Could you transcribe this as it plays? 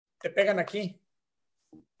te pegan aquí.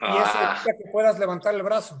 Y eso evita que puedas levantar el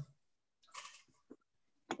brazo.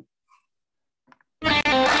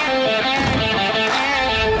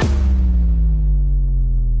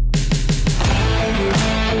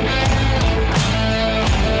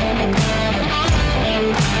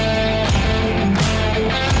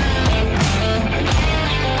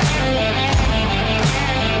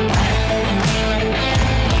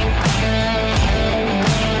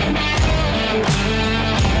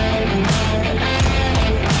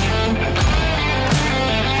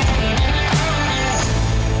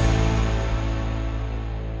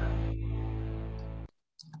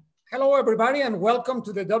 Hello, everybody, and welcome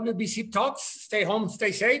to the WBC Talks. Stay home,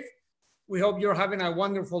 stay safe. We hope you're having a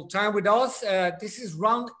wonderful time with us. This is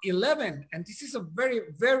round 11, and this is a very,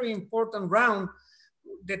 very important round.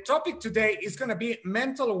 The topic today is going to be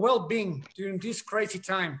mental well-being during this crazy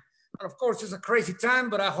time. And of course, it's a crazy time,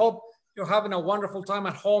 but I hope you're having a wonderful time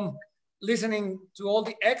at home listening to all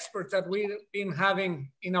the experts that we've been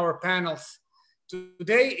having in our panels.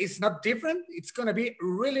 Today is not different. It's going to be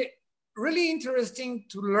really interesting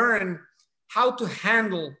to learn how to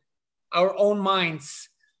handle our own minds.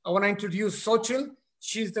 I want to introduce 𝗧𝗔𝗟𝗞𝗦.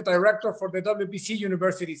 She's the director for the WBC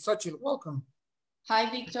University. 𝗧𝗔𝗟, welcome. Hi,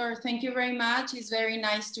 Victor. Thank you very much. It's very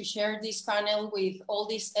nice to share this panel with all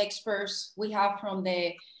these experts we have from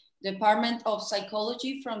the Department of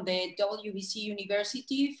Psychology, from the WBC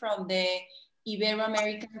University, from the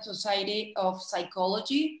Ibero-American Society of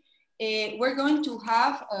Psychology. We're going to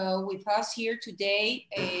have with us here today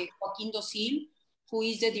𝗥𝗢𝗨𝗡𝗗, who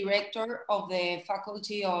is the director of the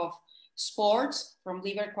Faculty of Sports from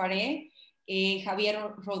𝗥𝗢𝗨𝗡𝗗,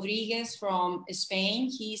 Javier Rodriguez from Spain.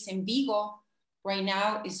 He's in Vigo right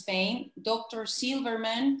now, Spain. Dr.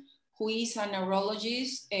 Silverman, who is a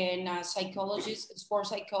neurologist and a psychologist, sports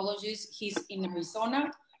psychologist. He's in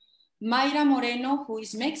Arizona. Mayra Moreno, who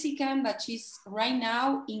is Mexican, but she's right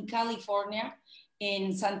now in California,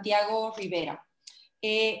 in Santiago Rivera.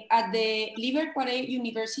 At the 𝗥𝗢𝗨𝗡𝗗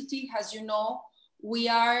University, as you know, we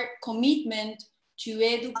are commitment to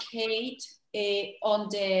educate on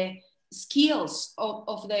the skills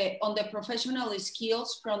on the professional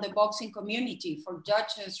skills from the boxing community for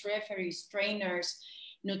judges, referees, trainers,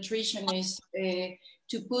 nutritionists,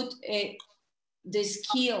 to put the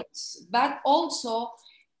skills, but also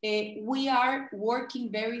we are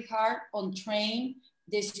working very hard on train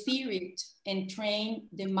the spirit and train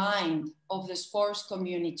the mind of the sports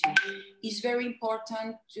community. It's very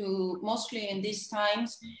important to, mostly in these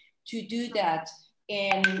times, to do that.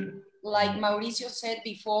 And like Mauricio said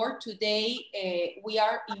before, today we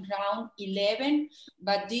are in round 11,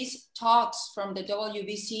 but these talks from the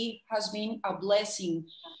WBC has been a blessing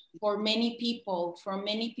for many people, from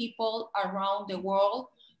many people around the world.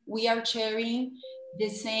 We are sharing the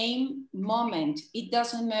same moment. It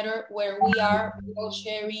doesn't matter where we are, we're all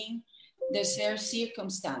sharing the same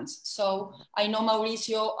circumstance. So I know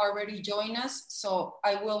Mauricio already joined us, so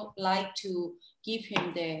I will like to give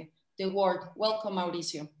him the word. Welcome,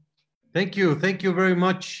 Mauricio. Thank you very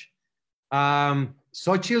much.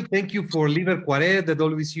 𝗧𝗔𝗟𝗞𝗦, thank you for 𝗥𝗢𝗨𝗡𝗗, the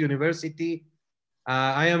WBC University.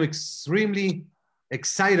 I am extremely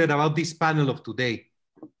excited about this panel of today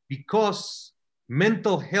because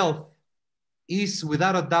mental health is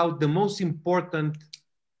without a doubt the most important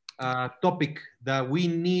topic that we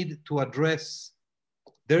need to address.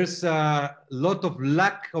 There's a lot of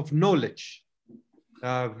lack of knowledge.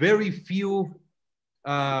 Very few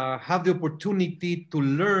have the opportunity to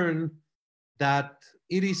learn that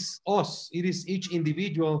it is us, it is each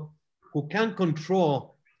individual who can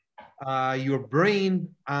control your brain,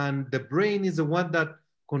 and the brain is the one that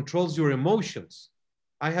controls your emotions.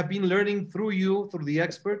 I have been learning through you, through the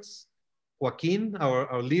experts, Joaquin,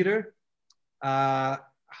 our leader,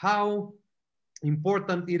 how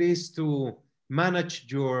important it is to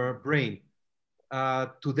manage your brain.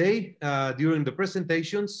 Today, during the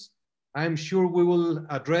presentations, I'm sure we will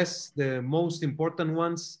address the most important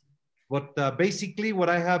ones, but basically what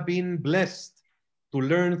I have been blessed to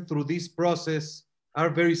learn through this process are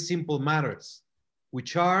very simple matters,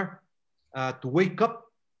 which are to wake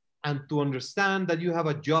up and to understand that you have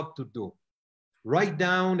a job to do. Write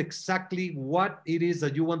down exactly what it is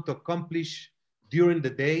that you want to accomplish during the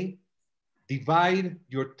day. Divide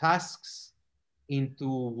your tasks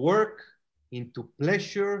into work, into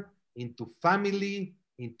pleasure, into family,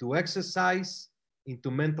 into exercise, into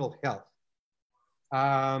mental health.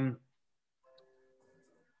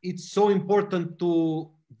 It's so important to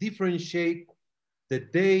differentiate the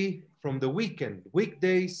day from the weekend,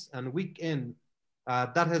 weekdays and weekend.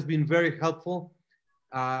 That has been very helpful.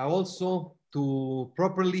 Also to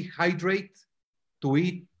properly hydrate, to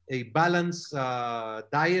eat a balanced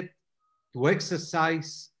diet, to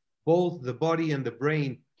exercise both the body and the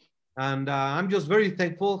brain. And I'm just very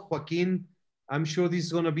thankful, Joaquin. I'm sure this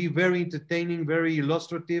is going to be very entertaining, very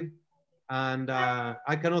illustrative. And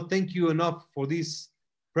I cannot thank you enough for this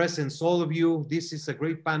presence, all of you. This is a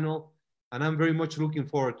great panel, and I'm very much looking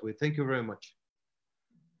forward to it. Thank you very much.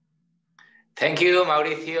 Thank you,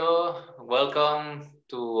 Mauricio. Welcome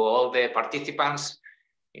to all the participants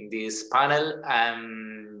in this panel,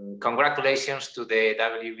 and congratulations to the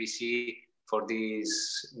WBC for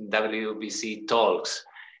these WBC talks.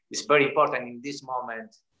 It's very important in this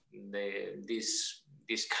moment,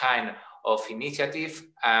 this kind of initiative.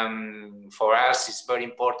 For us, it's very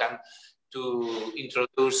important to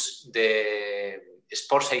introduce the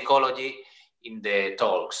sports psychology in the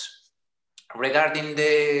talks. Regarding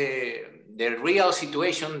the real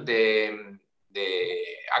situation, the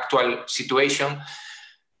actual situation,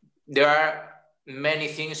 there are many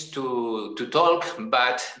things to talk,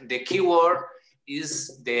 but the key word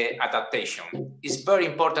is the adaptation. It's very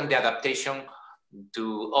important, the adaptation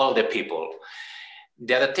to all the people.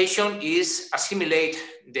 The adaptation is assimilate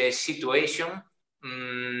the situation,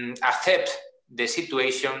 accept the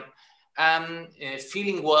situation, and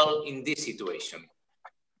feeling well in this situation.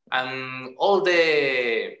 And all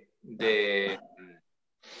the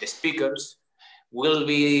speakers will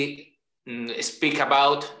be speak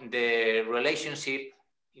about the relationship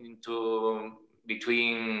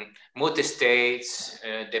between mood states,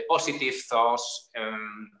 the positive thoughts,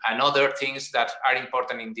 and other things that are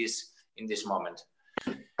important in this moment.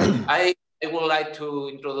 I would like to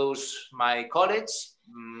introduce my colleagues.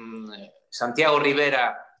 Santiago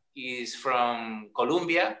Rivera is from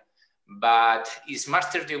Colombia, but his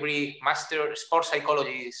sports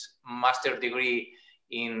psychologist master degree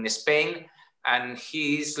in Spain, and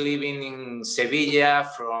he is living in Sevilla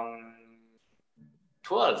from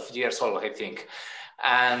 12 years old, I think.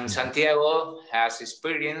 And Santiago has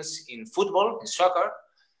experience in football, in soccer,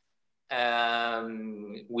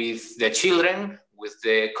 with the children, with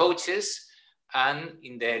the coaches, and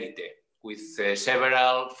in the elite, with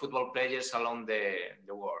several football players along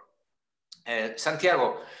the world.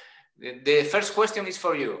 Santiago, the first question is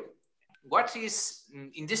for you. What is,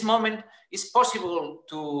 in this moment, is possible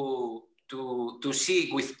to see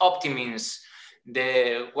with optimism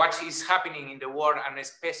what is happening in the world and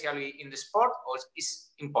especially in the sport, or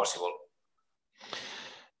is impossible?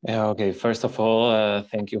 Okay, first of all,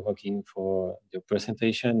 thank you, Joaquin, for your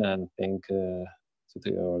presentation, and thank to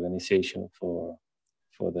the organization for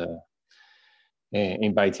the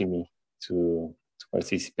inviting me to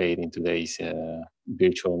participate in today's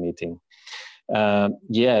virtual meeting.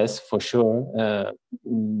 Yes, for sure.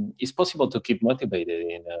 It's possible to keep motivated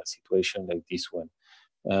in a situation like this one.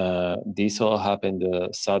 This all happened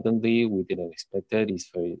suddenly. We didn't expect it.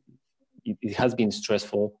 It has been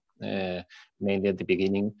stressful, mainly at the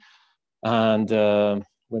beginning. And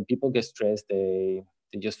when people get stressed, they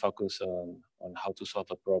just focus on how to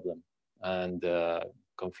solve a problem. And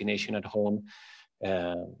confination at home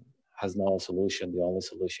has no solution. The only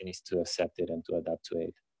solution is to accept it and to adapt to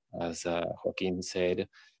it. As Joaquin said,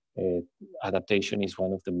 adaptation is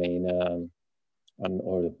one of the main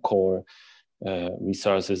or the core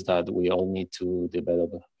resources that we all need to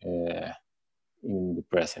develop in the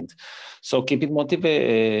present. So keep it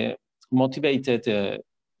motivated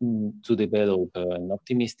to develop an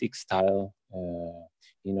optimistic style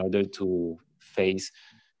in order to face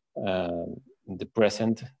the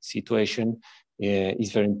present situation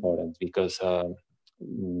is very important, because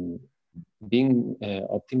being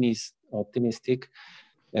optimistic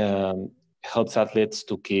helps athletes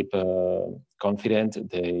to keep confident.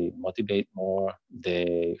 They motivate more,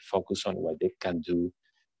 they focus on what they can do,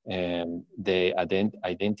 and they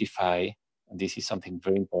identify, and this is something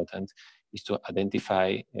very important, is to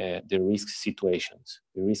identify the risk situations.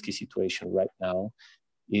 The risky situation right now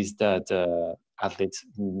is that athletes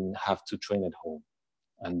have to train at home,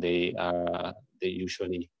 and they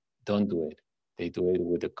usually don't do it. They do it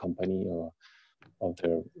with the company of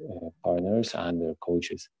their partners and their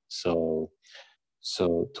coaches. So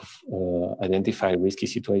to identify risky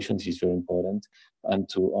situations is very important, and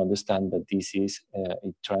to understand that this is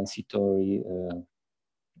a transitory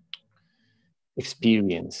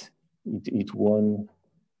experience. It won't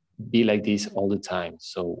be like this all the time,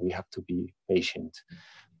 so we have to be patient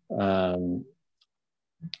and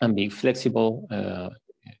be flexible.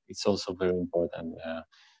 It's also very important.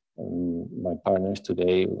 My partners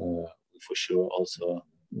today, for sure, also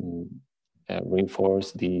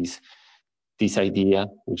reinforce this idea,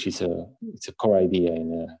 which is it's a core idea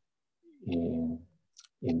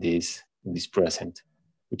in this present,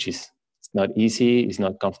 which is not easy, it's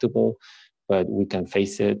not comfortable, but we can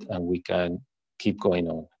face it and we can keep going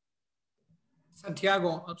on.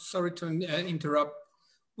 Santiago, I'm sorry to interrupt.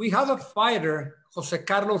 We have a fighter,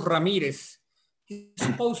 𝗧𝗔𝗨𝗡𝗗 Ramírez. He's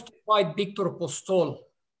supposed to fight 𝗥𝗢𝗨𝗡𝗗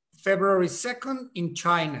February 2nd in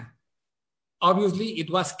China. Obviously, it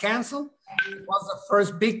was canceled. It was the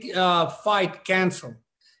first big fight canceled.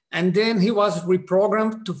 And then he was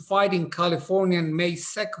reprogrammed to fight in California on May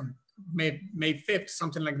 2nd, May 5th,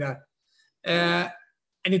 something like that.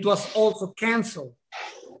 And it was also canceled.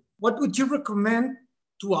 What would you recommend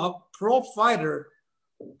to a pro fighter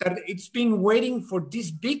that it's been waiting for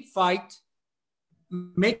this big fight,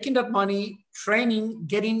 making that money, training,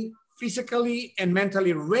 getting physically and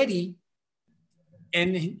mentally ready,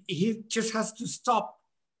 and he just has to stop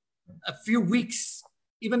a few weeks?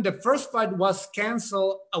 Even the first fight was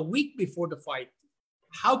canceled a week before the fight.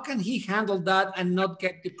 How can he handle that and not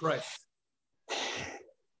get depressed?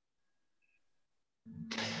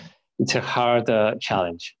 It's a hard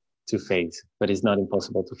challenge to face, but it's not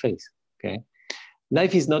impossible to face, okay?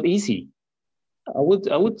 Life is not easy. I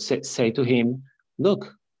would say to him,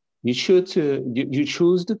 look, you choose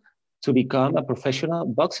to become a professional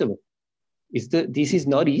boxer. This is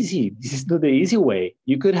not easy. This is not the easy way.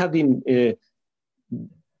 You could have been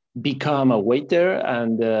become a waiter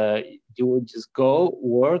and you would just go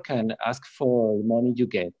work and ask for the money you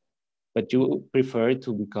get, but you prefer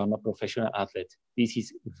to become a professional athlete. This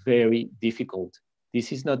is very difficult.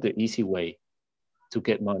 This is not the easy way to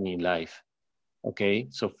get money in life. Okay,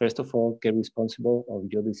 so first of all, get responsible of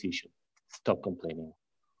your decision. Stop complaining.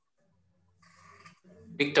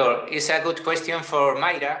 Victor, it's a good question for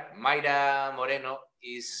Mayra. Mayra Moreno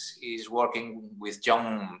is working with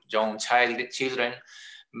young children,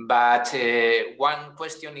 but one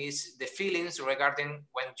question is the feelings regarding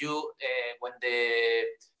when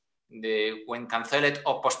canceled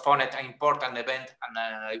or postponed an important event and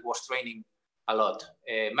I was training a lot.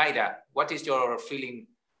 Mayra, what is your feeling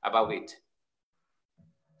about it?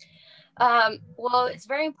 Well, it's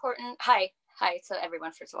very important. Hi to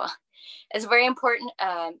everyone, first of all. It's very important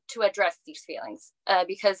to address these feelings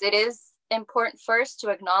because it is important first to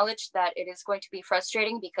acknowledge that it is going to be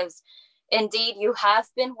frustrating because indeed you have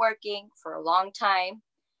been working for a long time.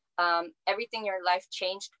 Everything in your life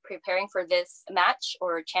changed preparing for this match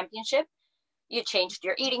or championship. You changed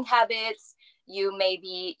your eating habits. You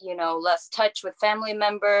maybe, lost touch with family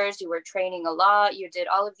members. You were training a lot. You did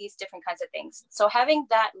all of these different kinds of things. So having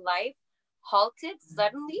that life halted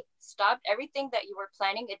suddenly, stopped everything that you were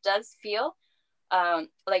planning, it does feel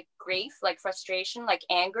like grief, like frustration, like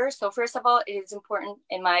anger. So first of all, it is important,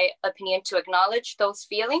 in my opinion, to acknowledge those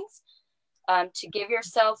feelings, to give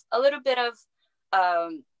yourself a little bit of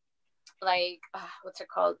what's it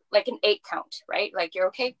called? Like an 8 count, right? Like you're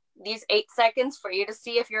okay. These 8 seconds for you to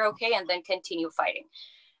see if you're okay and then continue fighting.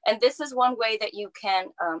 And this is one way that you can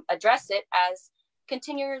address it as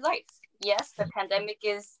continue your life. Yes, the pandemic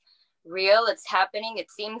is real. It's happening. It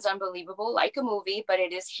seems unbelievable, like a movie, but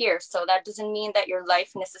it is here. So that doesn't mean that your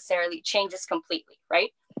life necessarily changes completely,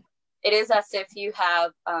 right? It is as if you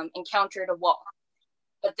have encountered a wall,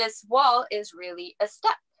 but this wall is really a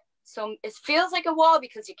step. So it feels like a wall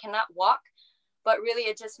because you cannot walk, but really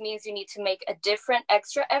it just means you need to make a different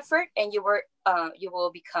extra effort and you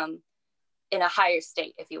will become in a higher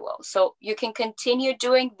state, if you will. So you can continue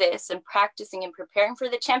doing this and practicing and preparing for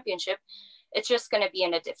the championship. It's just going to be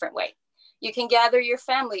in a different way. You can gather your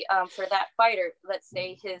family for that fighter. Let's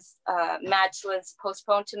say his match was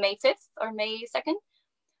postponed to May 5th or May 2nd.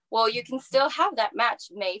 Well, you can still have that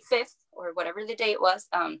match May 5th or whatever the date was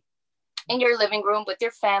in your living room with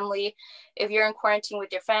your family. If you're in quarantine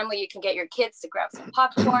with your family, you can get your kids to grab some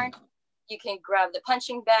popcorn. You can grab the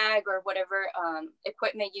punching bag or whatever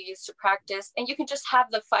equipment you use to practice, and you can just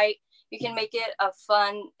have the fight. You can make it a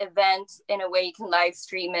fun event in a way. You can live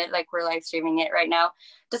stream it like we're live streaming it right now.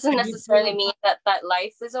 Doesn't necessarily mean that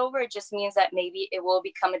life is over. It just means that maybe it will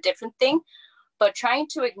become a different thing. But trying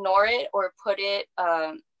to ignore it or put it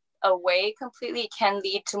away completely can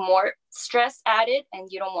lead to more stress added, and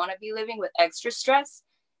you don't want to be living with extra stress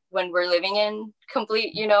when we're living in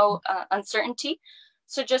complete, uncertainty.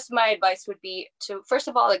 So just my advice would be to, first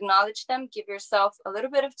of all, acknowledge them, give yourself a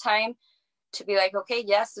little bit of time to be like, okay,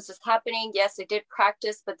 yes, this is happening. Yes, I did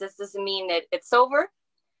practice, but this doesn't mean that it's over.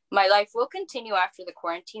 My life will continue after the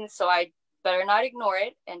quarantine, so I better not ignore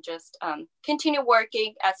it and just continue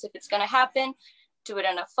working as if it's going to happen. Do it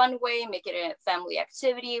in a fun way, make it a family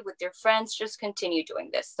activity with your friends. Just continue doing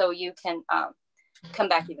this so you can come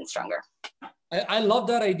back even stronger. I love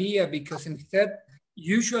that idea because instead,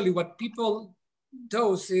 usually what people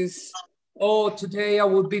do is oh, today I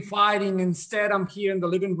would be fighting. Instead, I'm here in the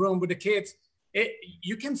living room with the kids.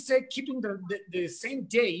 You can say keeping the same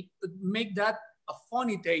date, but make that a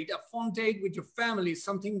funny date, a fun date with your family,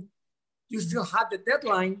 something you still have the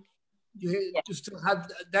deadline, you still have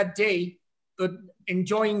that day, but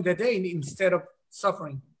enjoying the day instead of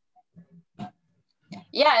suffering.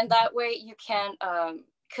 Yeah, and that way you can,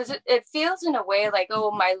 because it feels in a way like,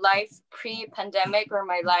 oh, my life pre-pandemic or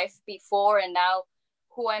my life before, and now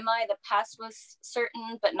who am I? The past was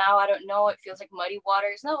certain, but now I don't know. It feels like muddy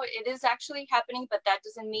waters. No, it is actually happening, but that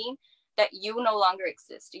doesn't mean that you no longer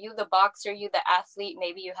exist. You, the boxer, you, the athlete,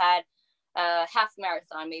 maybe you had a half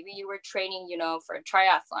marathon, maybe you were training, you know, for a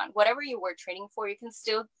triathlon, whatever you were training for, you can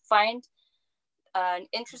still find an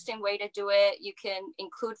interesting way to do it. You can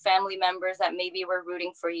include family members that maybe were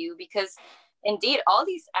rooting for you, because indeed all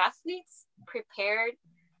these athletes prepared,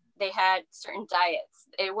 they had certain diets.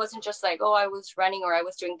 It wasn't just like, oh, I was running or I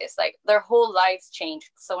was doing this, like their whole lives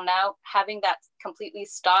changed. So now having that completely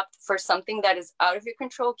stopped for something that is out of your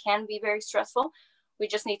control can be very stressful. We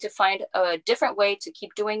just need to find a different way to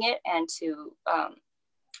keep doing it and to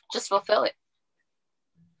just fulfill it.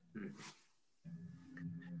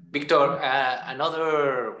 Victor,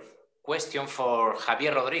 another question for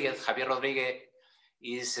Javier Rodriguez. Javier Rodriguez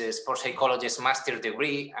is a sports psychologist master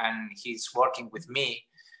degree, and he's working with me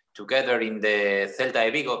together in the 𝗧𝗟𝗡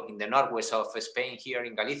de Vigo, in the northwest of Spain, here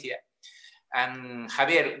in Galicia. And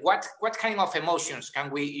Javier, what kind of emotions can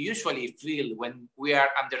we usually feel when we are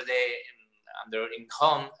in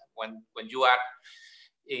home, when you are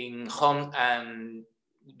in home and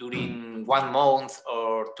during 1 month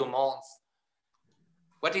or 2 months?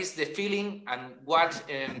 What is the feeling, and what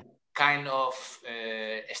kind of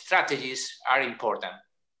strategies are important?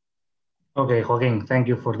 Okay, Joaquin, thank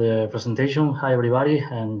you for the presentation. Hi, everybody.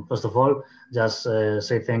 And first of all, just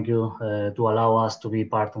say thank you to allow us to be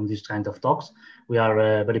part of this kind of talks. We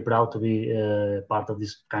are very proud to be part of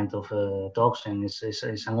this kind of talks, and it's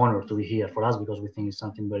an honor to be here for us, because we think it's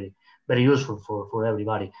something very, very useful for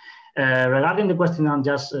everybody. Regarding the question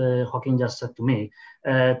Joaquin just said to me,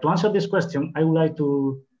 to answer this question, I would like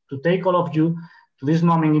to take all of you to this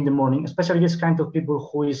moment in the morning, especially this kind of people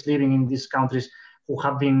who is living in these countries who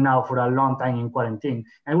have been now for a long time in quarantine.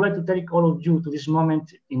 I would like to take all of you to this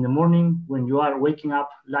moment in the morning when you are waking up,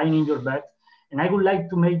 lying in your bed, and I would like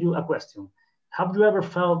to make you a question. Have you ever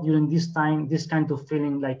felt during this time, this kind of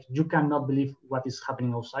feeling like you cannot believe what is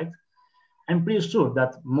happening outside? I'm pretty sure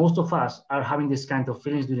that most of us are having this kind of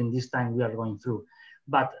feelings during this time we are going through.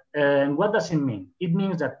 But what does it mean? It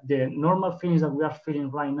means that the normal feelings that we are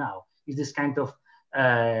feeling right now is this kind of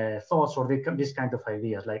thoughts or this kind of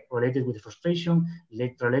ideas, like related with the frustration,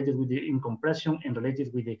 related with the incomprehension, and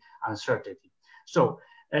related with the uncertainty. So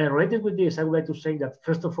related with this, I would like to say that,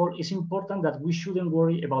 first of all, it's important that we shouldn't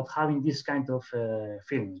worry about having this kind of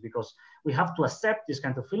feelings, because we have to accept this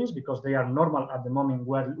kind of feelings because they are normal at the moment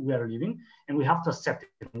where we are living, and we have to accept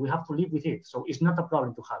it. We have to live with it. So it's not a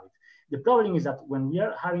problem to have it. The problem is that when we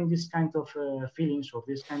are having this kind of feelings or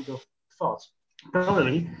this kind of thoughts,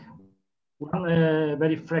 probably one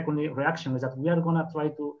very frequent reaction is that we are going to try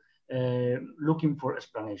to looking for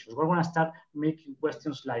explanations. We're going to start making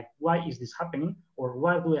questions like, why is this happening? Or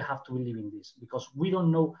why do I have to believe in this? Because we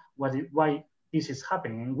don't know why this is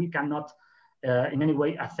happening, and we cannot in any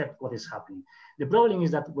way accept what is happening. The problem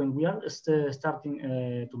is that when we are starting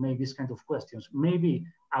to make these kind of questions, maybe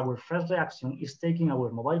our first reaction is taking our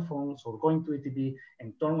mobile phones or going to the TV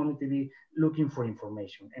and turn on the TV looking for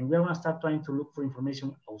information. And we're going to start trying to look for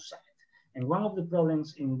information outside. And one of the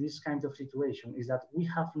problems in this kind of situation is that we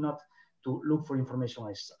have not to look for information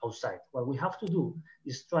outside. What we have to do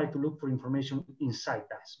is try to look for information inside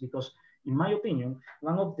us, because in my opinion,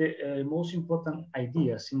 one of the most important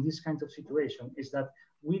ideas in this kind of situation is that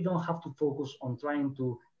we don't have to focus on trying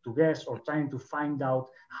to guess or trying to find out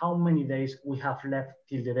how many days we have left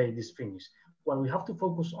till the day is finished. What we have to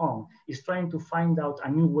focus on is trying to find out a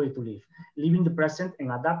new way to live, living the present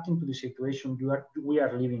and adapting to the situation we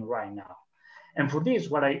are living right now. And for this,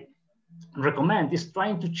 what I recommend is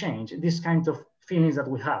trying to change this kind of feelings that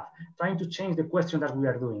we have, trying to change the question that we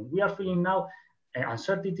are doing. We are feeling now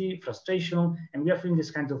uncertainty, frustration, and we are feeling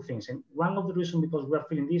this kind of things. And one of the reasons because we are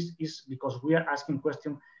feeling this is because we are asking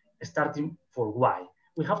questions starting for why.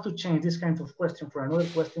 We have to change this kind of question for another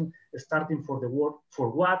question starting for the word for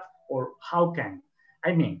what or how can.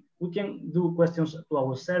 I mean, we can do questions to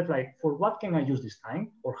ourselves like, for what can I use this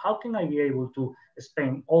time? Or how can I be able to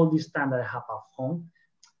spend all this time that I have at home?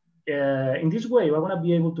 In this way, we're going to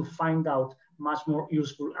be able to find out much more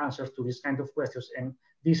useful answers to this kind of questions. And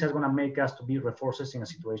this is going to make us to be reinforced in a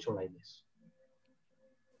situation like this.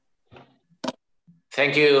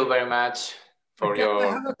 Thank you very much for your...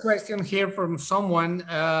 I have a question here from someone.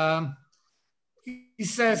 He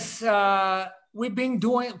says, we've been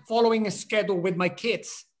following a schedule with my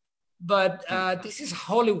kids, but this is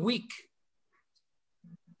Holy Week.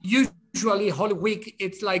 Usually Holy Week,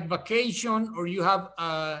 it's like vacation or you have,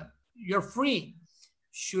 you're free.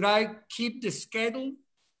 Should I keep the schedule?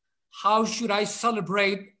 How should I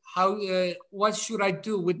celebrate? What should I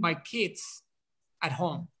do with my kids at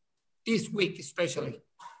home this week, especially?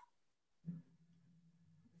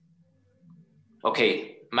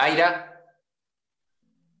 Okay, Mayra.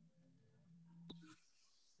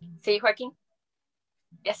 See, Joaquin?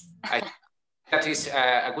 Yes. That is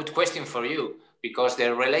a good question for you, because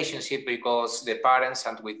the relationship because the parents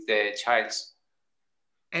and with the child.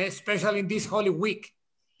 Especially in this Holy Week,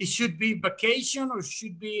 it should be vacation or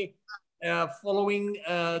should be following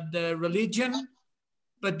the religion.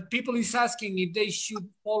 But people is asking if they should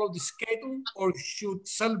follow the schedule or should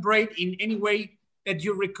celebrate in any way that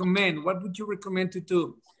you recommend. What would you recommend to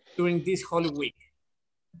do during this Holy Week?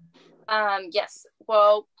 Yes,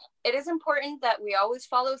 well, it is important that we always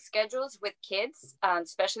follow schedules with kids,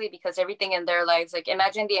 especially because everything in their lives, like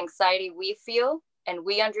imagine the anxiety we feel and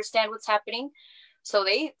we understand what's happening. So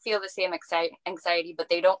they feel the same anxiety, but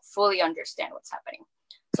they don't fully understand what's happening.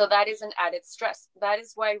 So that is an added stress. That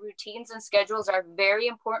is why routines and schedules are very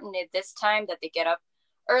important at this time, that they get up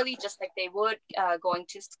early, just like they would going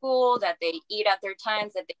to school, that they eat at their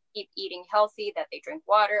times, that they keep eating healthy, that they drink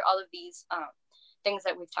water, all of these things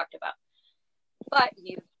that we've talked about. But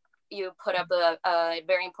you put up a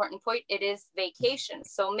very important point. It is vacation.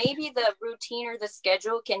 So maybe the routine or the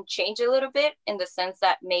schedule can change a little bit in the sense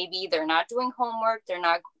that maybe they're not doing homework, they're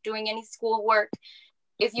not doing any school work.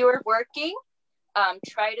 If you're working,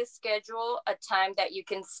 try to schedule a time that you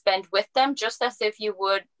can spend with them, just as if you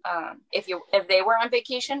would, if they were on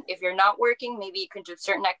vacation. If you're not working, maybe you can do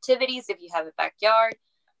certain activities. If you have a backyard,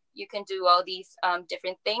 you can do all these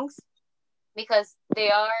different things, because they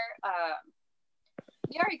are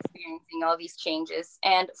experiencing all these changes.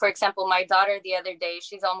 And for example, my daughter the other day,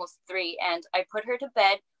 she's almost 3, and I put her to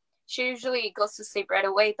bed. She usually goes to sleep right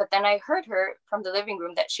away, but then I heard her from the living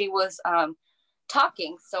room that she was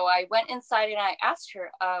talking. So I went inside and I asked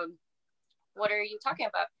her, what are you talking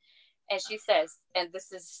about? And she says, and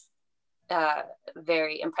this is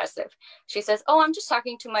very impressive. She says, oh, I'm just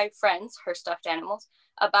talking to my friends, her stuffed animals,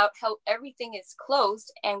 about how everything is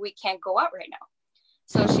closed and we can't go out right now.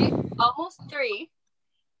 So she's almost 3.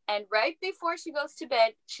 And right before she goes to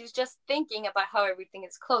bed, she's just thinking about how everything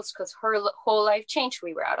is closed because her whole life changed.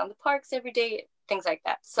 We were out on the parks every day, things like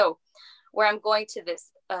that. So where I'm trying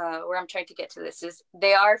to get to this is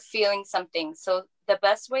they are feeling something. So the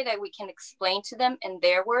best way that we can explain to them in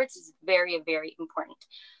their words is very, very important.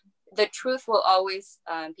 The truth will always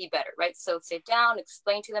be better, right? So sit down,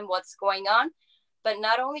 explain to them what's going on, but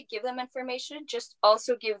not only give them information, just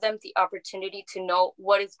also give them the opportunity to know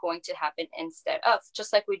what is going to happen instead of,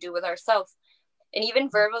 just like we do with ourselves. And even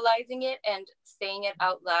verbalizing it and saying it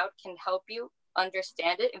out loud can help you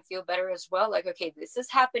understand it and feel better as well. Like, okay, this is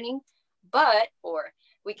happening, but, or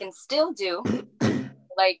we can still do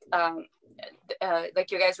like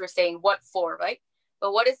you guys were saying, what for, right?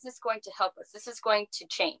 But what is this going to help us? This is going to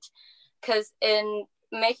change. Because in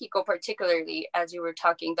Mexico, particularly, as you were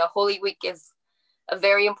talking, the Holy Week is a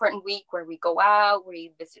very important week where we go out,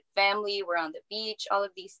 we visit family, we're on the beach, all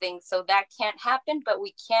of these things. So that can't happen, but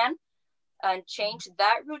we can change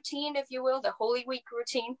that routine, if you will, the Holy Week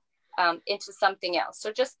routine, into something else.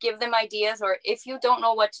 So just give them ideas, or if you don't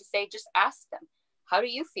know what to say, just ask them, how do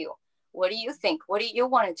you feel? What do you think? What do you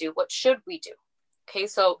want to do? What should we do? Okay,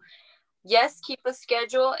 so yes, keep a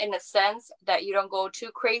schedule in a sense that you don't go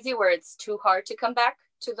too crazy where it's too hard to come back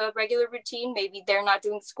to the regular routine. Maybe they're not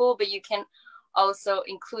doing school, but you can also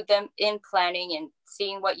include them in planning and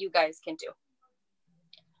seeing what you guys can do.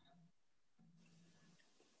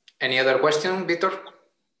 Any other question, Victor?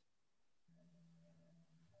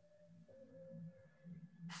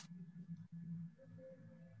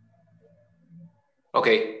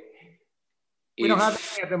 Okay. We don't have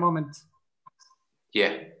any at the moment.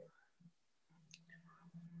 Yeah.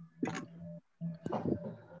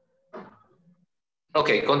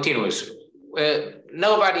 Okay, continuous.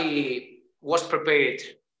 Nobody was prepared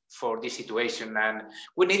for this situation, and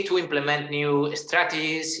we need to implement new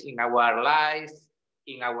strategies in our life,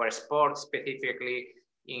 in our sport, specifically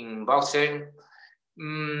in boxing.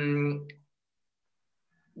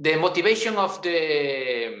 The motivation of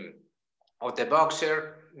the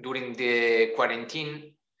boxer during the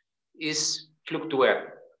quarantine is fluctuate.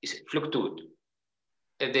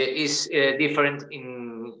 Is different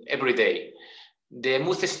in every day. The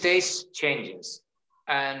mood stays changes.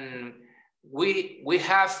 and we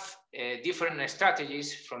have different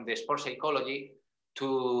strategies from the sports psychology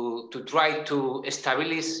to try to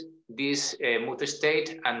establish this mood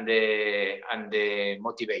state and the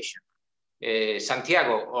motivation.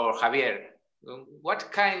 Santiago or Javier,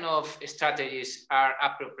 what kind of strategies are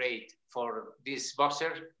appropriate for this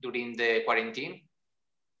boxer during the quarantine?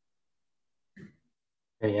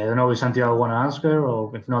 Okay, I don't know if Santiago want to answer,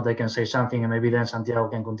 or if not, I can say something and maybe then Santiago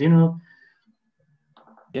can continue.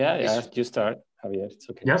 Yeah, you start, Javier, it's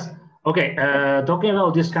okay. Yes? Okay, talking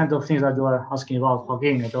about these kind of things that you are asking about,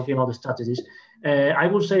 Joaquin, talking about the strategies, I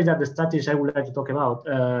would say that the strategies I would like to talk about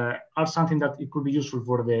are something that it could be useful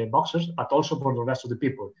for the boxers, but also for the rest of the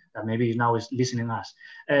people that maybe now is listening us.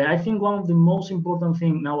 I think one of the most important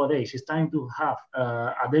things nowadays is trying to have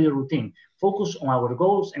a daily routine, focus on our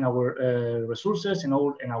goals and our resources and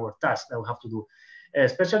our tasks that we have to do.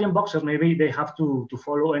 Especially in boxers, maybe they have to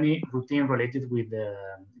follow any routine related with the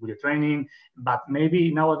training, but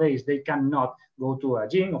maybe nowadays they cannot go to a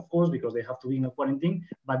gym, of course, because they have to be in a quarantine,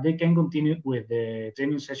 but they can continue with the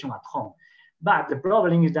training session at home. But the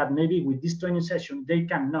problem is that maybe with this training session, they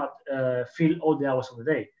cannot fill all the hours of the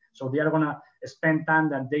day. So they are gonna spend time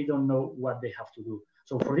that they don't know what they have to do.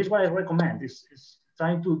 So for this, what I recommend is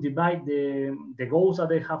trying to divide the goals that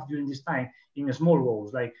they have during this time in small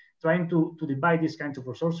goals, like trying to divide these kinds of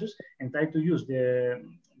resources and try to use the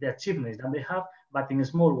achievements that they have, but in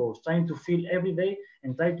small goals, trying to fill every day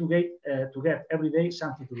and try to get every day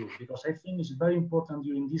something to do. Because I think it's very important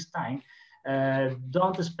during this time.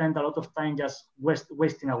 Don't spend a lot of time just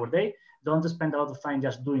wasting our day. Don't spend a lot of time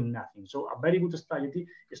just doing nothing. So a very good strategy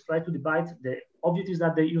is try to divide the objectives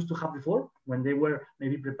that they used to have before when they were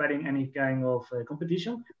maybe preparing any kind of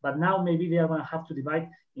competition, but now maybe they are going to have to divide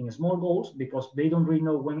in small goals because they don't really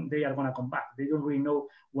know when they are going to come back. They don't really know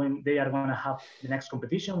when they are going to have the next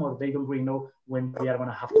competition, or they don't really know when they are going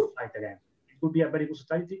to have to fight again. It would be a very good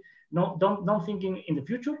strategy. No, don't thinking in the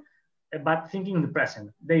future, but thinking in the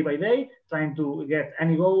present, day by day, trying to get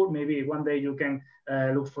any goal. Maybe one day you can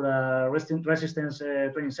look for a resistance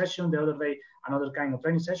training session, the other day another kind of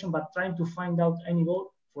training session, but trying to find out any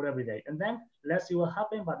goal for every day. And then let's see what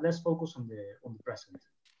happens, but let's focus on the present.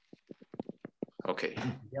 Okay.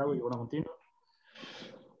 Yeah, you want to continue?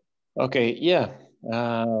 Okay, yeah.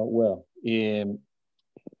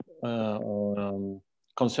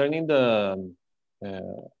 Concerning the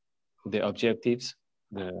objectives,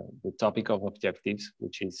 the topic of objectives,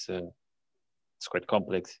 which is it's quite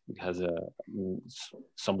complex. It has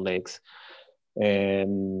some legs,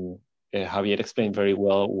 and Javier explained very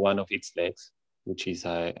well one of its legs, which is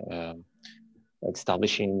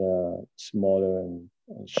establishing smaller and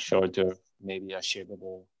shorter, maybe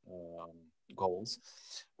achievable goals.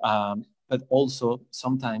 But also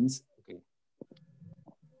sometimes,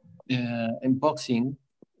 in boxing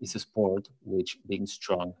is a sport which being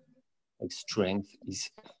strong, like strength, is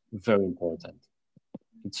very important.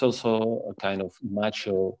 It's also a kind of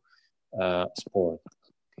macho sport.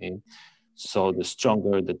 Okay, so the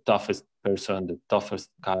stronger, the toughest person, the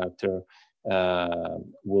toughest character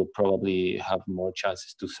will probably have more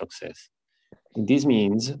chances to success. And this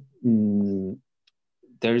means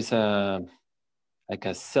there is a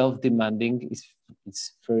self-demanding is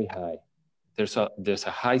very high. There's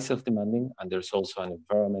a high self-demanding, and there's also an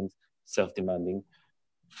environment self-demanding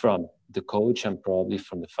from the coach and probably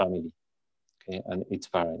from the family, okay, and its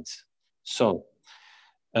parents. So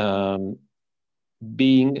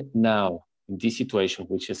being now in this situation,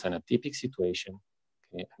 which is an atypical situation,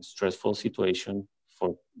 okay, a stressful situation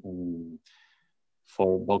for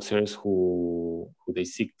boxers who they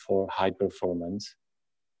seek for high performance,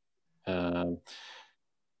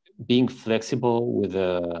 being flexible with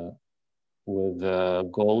the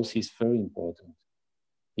goals is very important,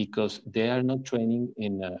 because they are not training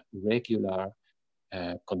in a regular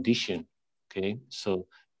condition. Okay, so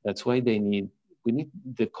that's why the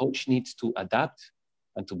coach needs to adapt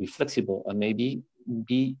and to be flexible and maybe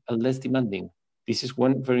be less demanding. This is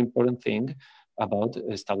one very important thing about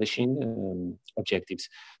establishing objectives.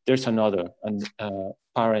 There's another, and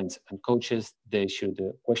parents and coaches, they should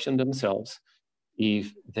question themselves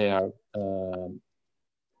if they are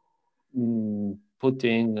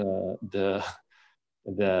putting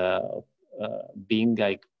being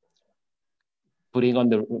like putting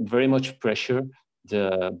under very much pressure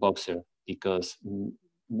the boxer, because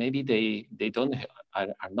maybe they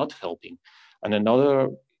are not helping. And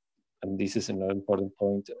this is another important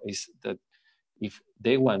point, is that if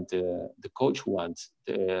they want the coach wants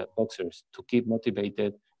the boxers to keep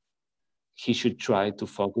motivated, he should try to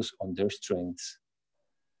focus on their strengths,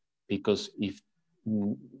 because if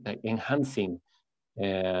enhancing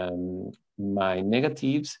My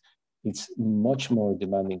negatives, it's much more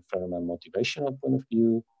demanding from a motivational point of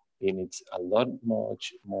view, and it's a lot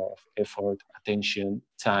much more of effort, attention,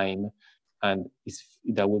 time, and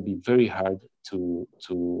that will be very hard to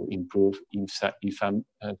improve if I'm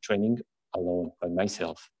training alone by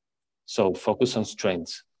myself. So focus on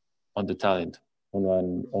strengths, on the talent,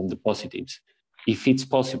 on the positives. If it's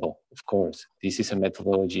possible, of course. This is a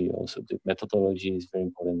methodology also. The methodology is very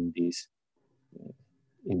important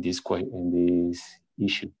in this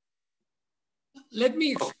issue. Let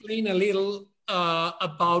me explain a little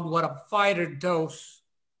about what a fighter does.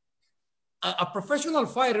 A professional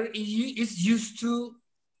fighter is used to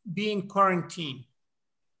being quarantined,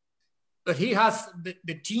 but he has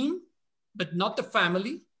the team, but not the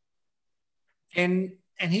family, and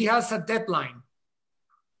he has a deadline,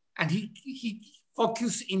 and he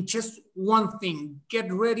focuses in just one thing: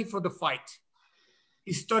 get ready for the fight.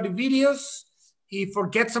 He studies videos. He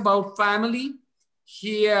forgets about family.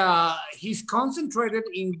 He's concentrated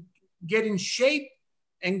in getting shape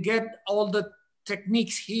and get all the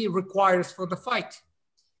techniques he requires for the fight.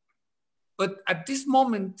 But at this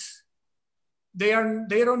moment, they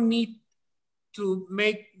don't need to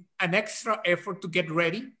make an extra effort to get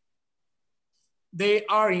ready. They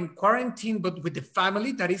are in quarantine, but with the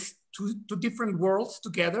family. That is two different worlds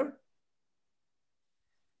together.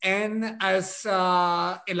 And as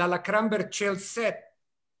𝗥𝗢𝗨𝗡𝗗 said,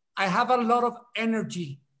 I have a lot of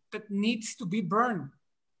energy that needs to be burned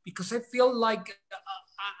because I feel like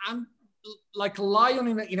I'm like a lion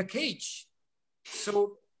in a cage.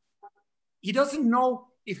 So he doesn't know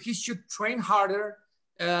if he should train harder.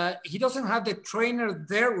 He doesn't have the trainer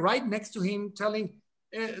there right next to him telling,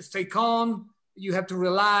 stay calm, you have to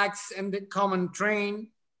relax and then come and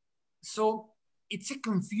train. So it's a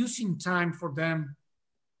confusing time for them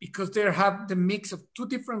because they have the mix of two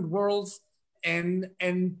different worlds and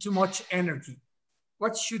too much energy.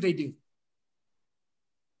 What should they do?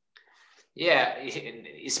 Yeah,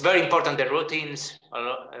 it's very important, the routines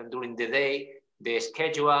during the day, the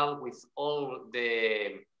schedule with all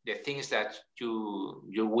the things that you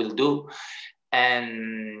will do.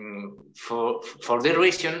 And for the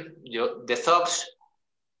reason, the thoughts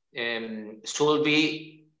should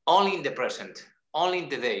be only in the present, only in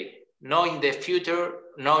the day, not in the future,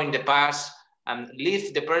 not in the past, and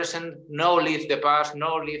live the present, no live the past,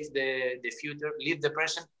 no live the future, live the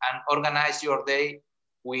present and organize your day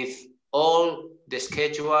with all the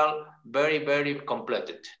schedule very, very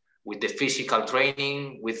completed, with the physical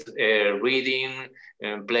training, with reading,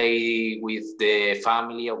 play with the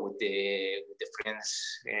family or with the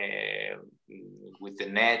friends, with the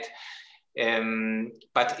net.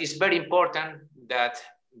 But it's very important that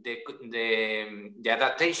the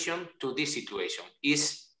adaptation to this situation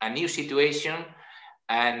is a new situation,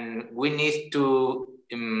 and we need to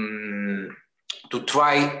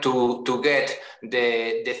try to get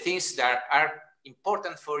the things that are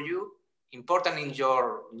important for you, important in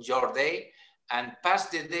your day, and pass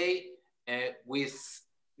the day with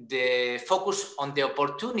the focus on the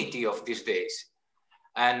opportunity of these days.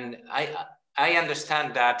 And I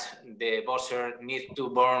understand that the boxer needs to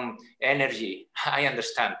burn energy. I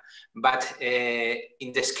understand, but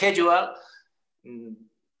in the schedule,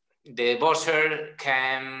 the boxer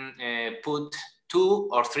can put 2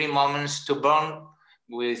 or 3 moments to burn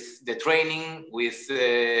with the training, with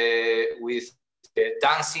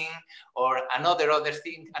dancing, or another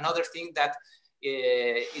thing that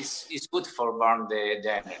is good for burn the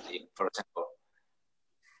energy, for example.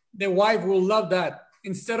 The wife will love that.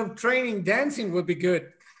 Instead of training, dancing would be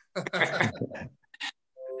good. I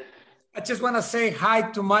just want to say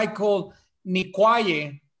hi to Michael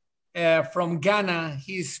Nikwaye from Ghana.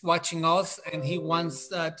 He's watching us and he wants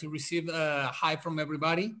to receive a hi from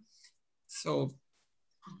everybody. So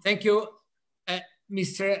thank you,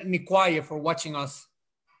 Mr. Nikwaye, for watching us.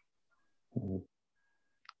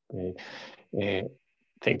 Okay.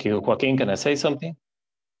 Thank you, Joaquin. Can I say something?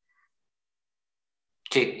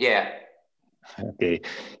 Yeah. Okay.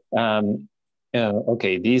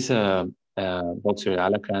 Okay. This boxer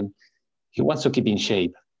𝗥𝗢𝗨𝗡𝗗, he wants to keep in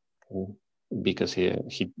shape, okay? Because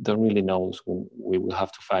he don't really knows when we will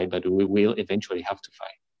have to fight, but we will eventually have to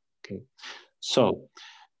fight. Okay. So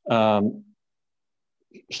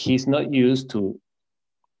he's not used to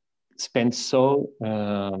spend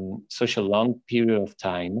such a long period of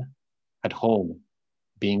time at home,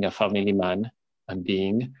 being a family man and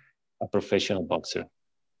being a professional boxer.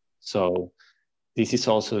 So this is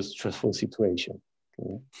also a stressful situation.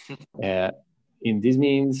 Okay? In this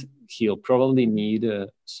means he'll probably need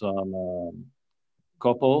some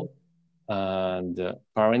couple and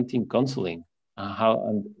parenting counseling,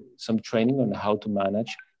 and some training on how to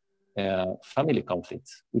manage family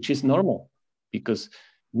conflicts, which is normal because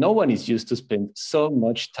no one is used to spend so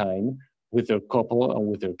much time with their couple and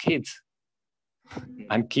with their kids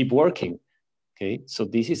and keep working. Okay, so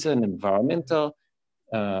this is an environmental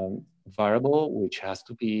variable which has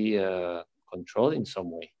to be controlled in some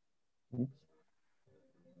way.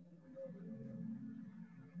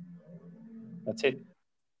 That's it.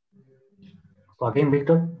 Joaquin,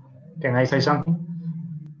 Victor, can I say something?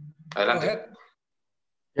 Go ahead.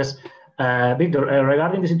 Yes, Victor,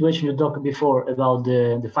 regarding the situation you talked before about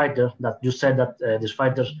the fighter, that you said that this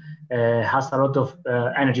fighter has a lot of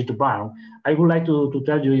energy to burn. I would like to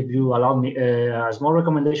tell you, if you allow me, a small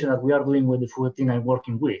recommendation that we are doing with the football team I'm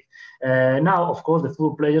working with. Now, of course, the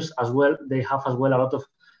football players as well, they have as well a lot of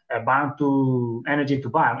energy to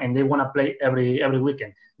burn, and they want to play every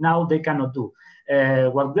weekend. Now they cannot do.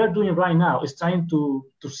 What we are doing right now is trying to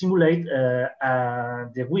simulate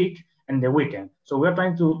the week and the weekend. So we're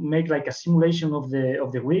trying to make like a simulation of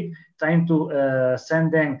the week, trying to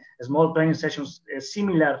send them small training sessions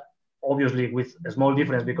similar, obviously with a small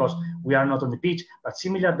difference because we are not on the pitch, but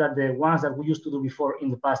similar that the ones that we used to do before in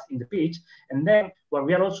the past in the pitch. And then what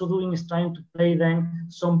we are also doing is trying to play them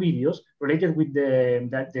some videos related with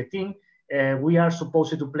the thing we are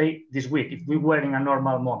supposed to play this week if we were in a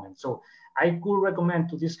normal moment. So I could recommend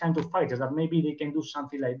to this kind of fighters that maybe they can do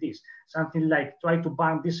something like this, something like try to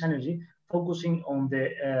burn this energy, focusing on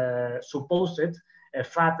the supposed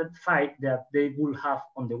fight that they will have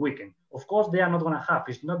on the weekend. Of course, they are not going to have,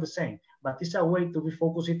 it's not the same, but it's a way to be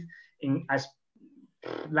focused in as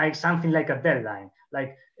like something like a deadline,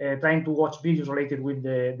 like trying to watch videos related with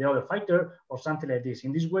the other fighter or something like this.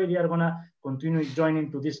 In this way, they are going to continue joining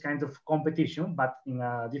to this kind of competition, but in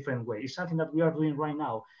a different way. It's something that we are doing right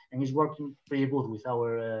now, and it's working pretty good with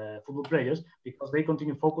our football players because they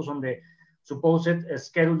continue focus on the supposed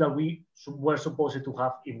schedule that we were supposed to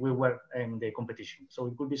have if we were in the competition. So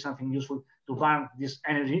it could be something useful to burn this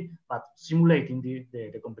energy, but simulating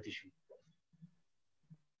the competition.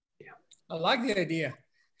 Yeah. I like the idea.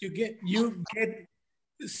 You get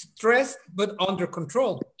stressed, but under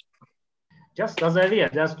control. Just that's the idea,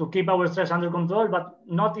 just to keep our stress under control, but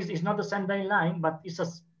it's not the same deadline, but it's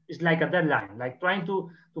like a deadline, like trying to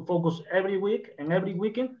focus every week and every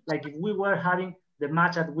weekend, like if we were having the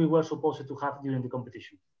match that we were supposed to have during the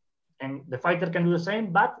competition. And the fighter can do the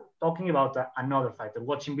same, but talking about another fighter,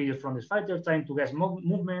 watching videos from this fighter, trying to get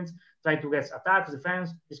movements, trying to get attacks,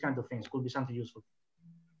 defense, these kind of things could be something useful.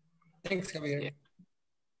 Thanks, Javier.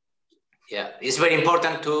 Yeah, it's very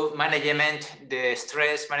important to management, the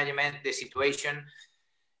stress management, the situation.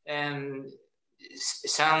 And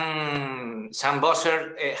some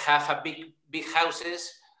boxers have a big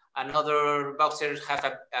houses, another boxers have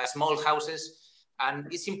a small houses. And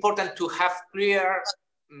it's important to have clear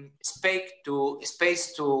space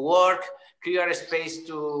to work, clear space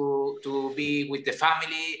to be with the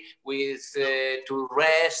family, to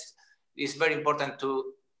rest. It's very important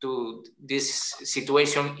to this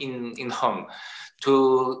situation in home,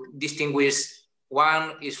 to distinguish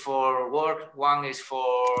one is for work, one is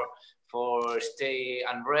for stay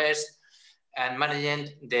and rest, and managing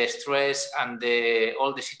the stress and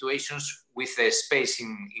all the situations with the space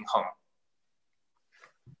in home.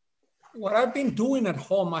 What I've been doing at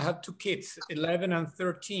home, I have two kids, 11 and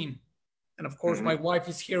 13. And of course, my wife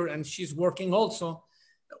is here and she's working also.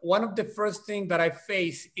 One of the first things that I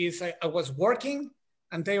face is I was working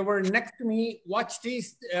and they were next to me, watch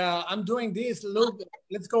this, I'm doing this, look,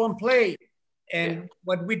 let's go and play. And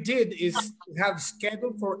what we did is to have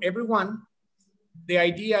schedule for everyone. The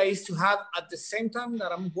idea is to have at the same time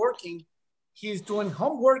that I'm working, he's doing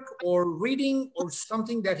homework or reading or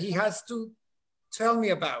something that he has to tell me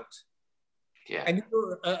about. Yeah. I need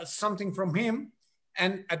something from him.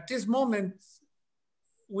 And at this moment,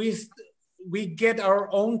 we get our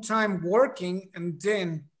own time working, and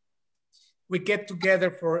then we get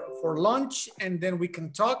together for lunch, and then we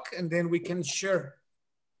can talk, and then we can share.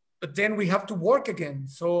 But then we have to work again.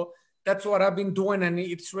 So that's what I've been doing, and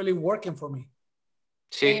it's really working for me.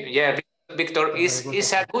 Sí, yeah, Victor,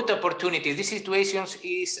 it's a good opportunity. This situation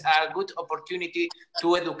is a good opportunity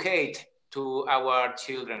to educate to our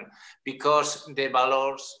children, because the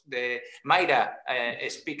values, Mayra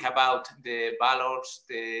speak about the values,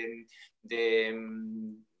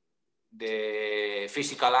 the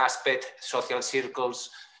physical aspect, social circles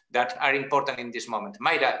that are important in this moment.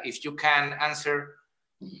 Mayra, if you can answer.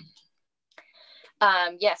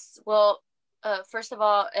 Yes, well, first of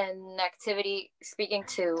all, an activity, speaking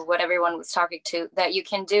to what everyone was talking to, that you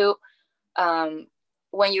can do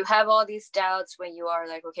when you have all these doubts, when you are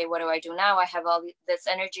like, okay, what do I do now? I have all this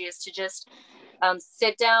energy, is to just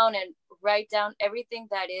Sit down and write down everything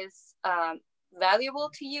that is valuable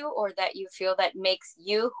to you, or that you feel that makes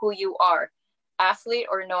you who you are, athlete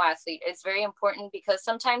or no athlete. It's very important, because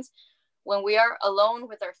sometimes when we are alone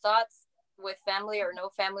with our thoughts, with family or no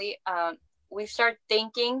family, we start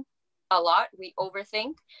thinking a lot, we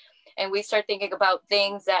overthink, and we start thinking about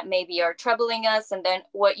things that maybe are troubling us. And then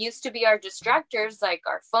what used to be our distractors, like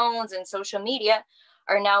our phones and social media,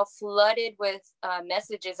 are now flooded with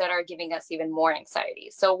messages that are giving us even more anxiety.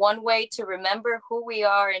 So one way to remember who we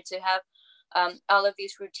are and to have all of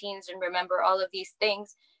these routines and remember all of these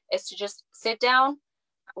things is to just sit down.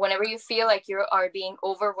 Whenever you feel like you are being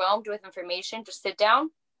overwhelmed with information, just sit down,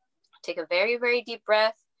 take a very, very deep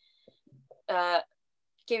breath,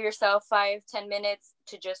 give yourself 5-10 minutes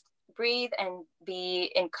to just breathe and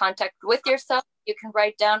be in contact with yourself. You can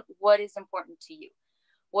write down what is important to you.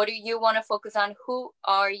 What do you want to focus on? Who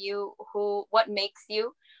are you? What makes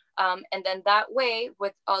you? And then that way,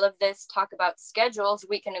 with all of this talk about schedules,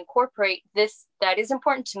 we can incorporate this that is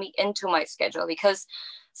important to me into my schedule, because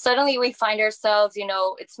suddenly we find ourselves,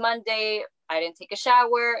 it's Monday, I didn't take a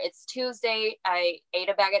shower. It's Tuesday, I ate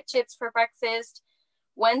a bag of chips for breakfast.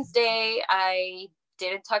 Wednesday, I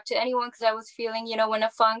didn't talk to anyone because I was feeling, in a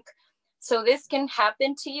funk. So this can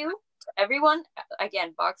happen to you, to everyone,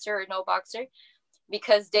 again, boxer or no boxer,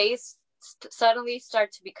 because days suddenly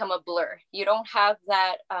start to become a blur. You don't have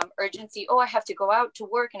that urgency, I have to go out to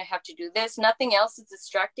work and I have to do this. Nothing else is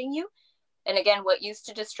distracting you. And again, what used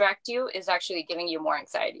to distract you is actually giving you more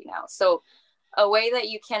anxiety now. So a way that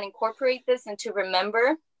you can incorporate this and to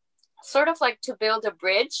remember, sort of like to build a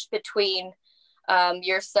bridge between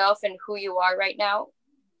yourself and who you are right now,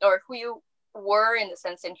 or who you were in the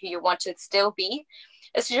sense and who you want to still be,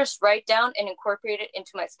 is to just write down and incorporate it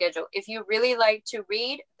into my schedule. If you really like to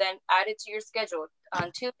read, then add it to your schedule.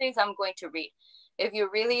 On Tuesdays, I'm going to read. If you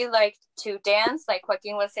really like to dance, like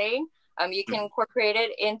Joaquin was saying, you can incorporate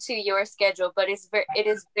it into your schedule. But it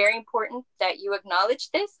is very important that you acknowledge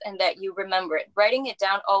this and that you remember it. Writing it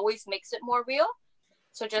down always makes it more real.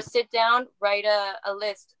 So just sit down, write a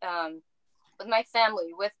list with my family,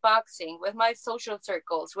 with boxing, with my social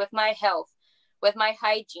circles, with my health, with my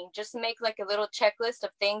hygiene. Just make like a little checklist of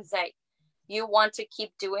things that you want to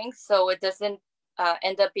keep doing, so it doesn't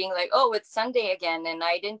end up being like, it's Sunday again and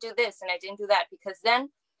I didn't do this and I didn't do that. Because then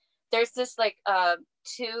there's this like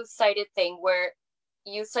two-sided thing where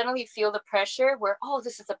you suddenly feel the pressure where,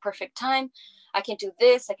 this is a perfect time, I can do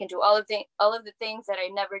this, I can do all of the things that I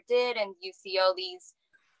never did. And you see all these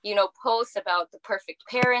posts about the perfect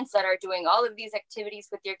parents that are doing all of these activities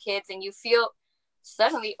with your kids, and you feel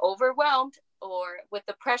suddenly overwhelmed, or with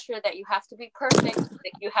the pressure that you have to be perfect,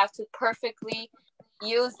 that you have to perfectly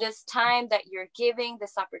use this time that you're giving,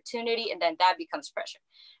 this opportunity, and then that becomes pressure.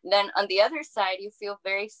 And then on the other side, you feel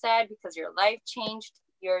very sad because your life changed,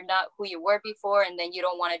 you're not who you were before, and then you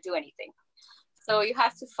don't want to do anything. So you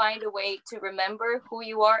have to find a way to remember who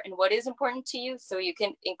you are and what is important to you, so you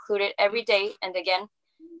can include it every day. And again,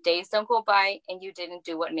 days don't go by and you didn't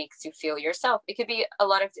do what makes you feel yourself. It could be a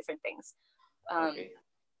lot of different things. Okay.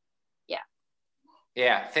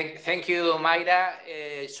 Yeah, thank you, Mayra.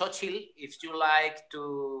 𝗧𝗔𝗟𝗞, if you like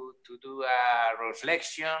to do a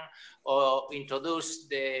reflection or introduce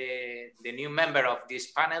the new member of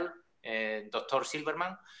this panel, Dr.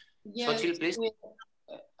 Silverman. Yes, 𝗧𝗔𝗟𝗞, please.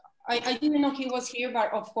 I didn't know he was here,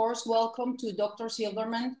 but of course, welcome to Dr.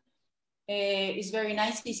 Silverman. It's very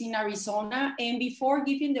nice. He's in Arizona. And before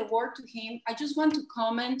giving the word to him, I just want to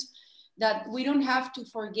comment that we don't have to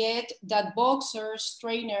forget that boxers,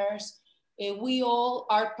 trainers, we all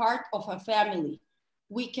are part of a family.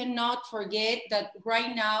 We cannot forget that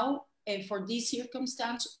right now, for this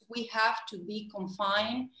circumstance, we have to be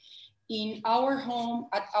confined in our home,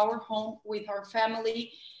 at our home with our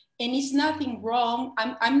family. And it's nothing wrong.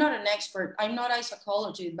 I'm not an expert. I'm not a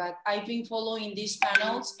psychologist, but I've been following these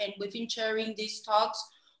panels and we've been sharing these talks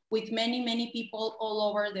with many, many people all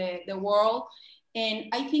over the world. And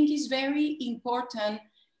I think it's very important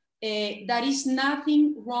that is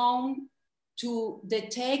nothing wrong to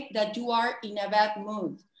detect that you are in a bad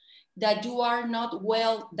mood, that you are not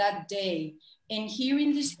well that day. And here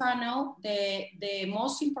in this panel, the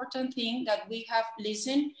most important thing that we have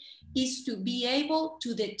listened is to be able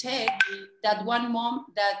to detect that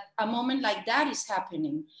a moment like that is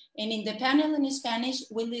happening. And in the panel in Spanish,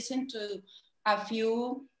 we listened to a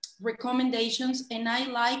few recommendations, and I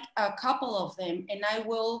like a couple of them. And I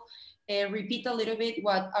will repeat a little bit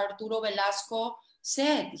what Arturo Velasco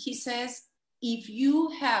said. He says, if you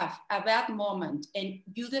have a bad moment and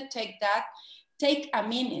you detect that, take a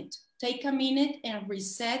minute and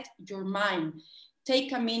reset your mind.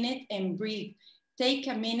 Take a minute and breathe. take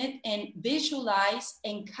a minute and visualize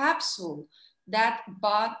and capsule that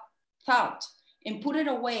bad thought and put it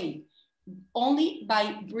away. Only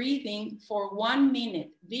by breathing for 1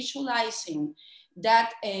 minute, visualizing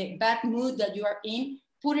that bad mood that you are in,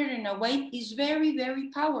 put it in a way is very,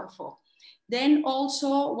 very powerful. Then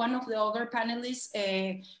also one of the other panelists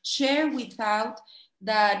share without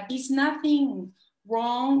that it's nothing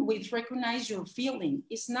wrong with recognize your feeling.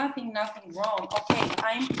 It's nothing wrong.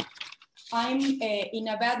 Okay, I'm in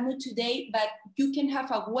a bad mood today, but you can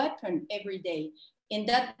have a weapon every day. And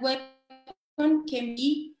that weapon can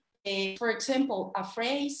be, for example, a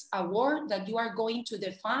phrase, a word that you are going to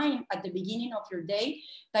define at the beginning of your day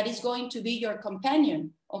that is going to be your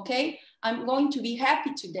companion, okay? I'm going to be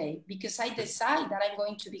happy today because I decide that I'm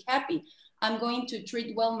going to be happy. I'm going to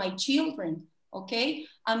treat well my children, okay?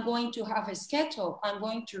 I'm going to have a schedule. I'm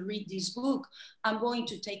going to read this book. I'm going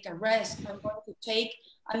to take a rest. I'm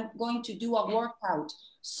going to do a workout,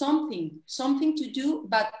 something to do,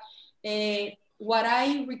 but what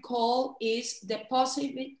I recall is the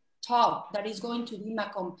positive thought that is going to be my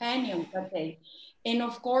companion that day. And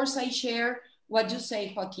of course, I share what you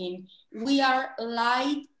say, Joaquin. We are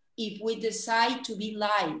light if we decide to be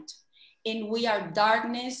light, and we are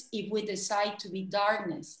darkness if we decide to be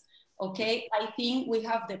darkness. Okay, I think we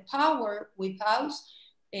have the power with us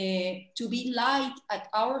to be light at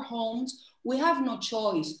our homes. We have no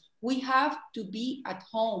choice. We have to be at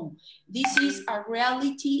home. This is a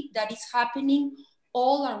reality that is happening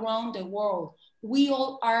all around the world. We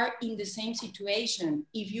all are in the same situation.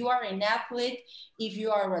 If you are an athlete, if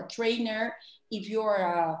you are a trainer, if you are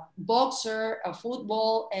a boxer, a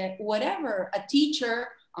football, whatever, a teacher,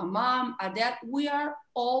 a mom, a dad, we are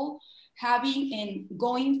all having and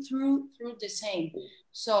going through the same.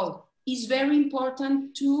 So it's very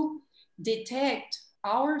important to detect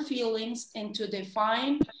our feelings and to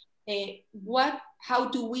define how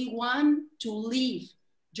do we want to live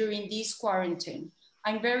during this quarantine.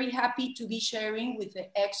 I'm very happy to be sharing with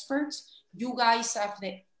the experts. You guys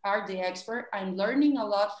are the expert. I'm learning a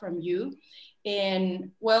lot from you.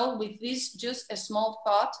 And well, with this, just a small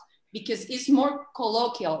thought, because it's more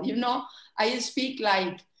colloquial, you know, I speak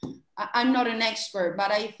like, I'm not an expert,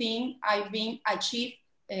 but I think I've been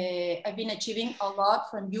achieving a lot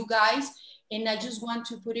from you guys. And I just want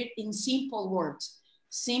to put it in simple words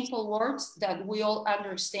that we all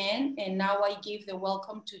understand. And now I give the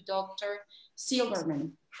welcome to Dr.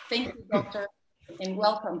 𝗧𝗟𝗡𝗏. Thank you, doctor, and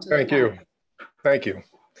welcome to Thank you. Thank you.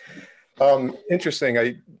 Interesting.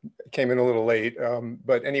 I came in a little late,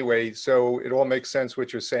 but anyway, so it all makes sense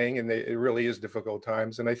what you're saying, and it really is difficult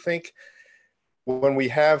times. And I think when we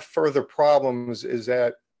have further problems is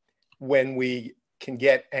that when we can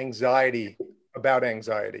get anxiety about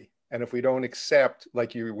anxiety, and if we don't accept,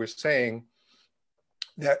 like you were saying,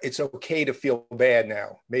 that it's okay to feel bad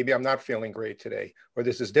now. Maybe I'm not feeling great today, or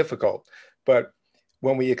this is difficult. But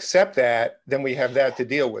when we accept that, then we have that to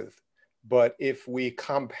deal with. But if we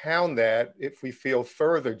compound that, if we feel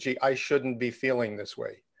further, gee, I shouldn't be feeling this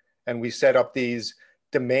way, and we set up these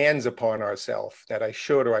demands upon ourselves that I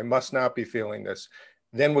should or I must not be feeling this,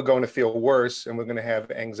 then we're going to feel worse, and we're going to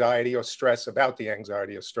have anxiety or stress about the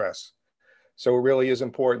anxiety or stress. So it really is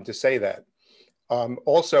important to say that.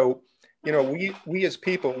 Also, you know, we as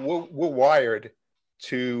people, we're wired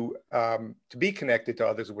to be connected to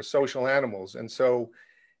others. We're social animals. And so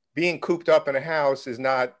being cooped up in a house is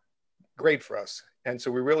not great for us. And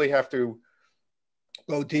so we really have to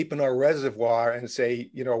go deep in our reservoir and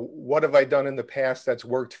say, you know, what have I done in the past that's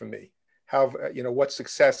worked for me? How, you know, what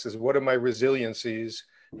successes, what are my resiliencies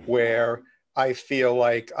where I feel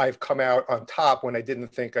like I've come out on top when I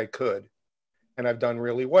didn't think I could, and I've done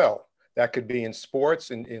really well. That could be in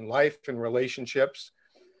sports, in life, in relationships,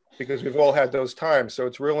 because we've all had those times. So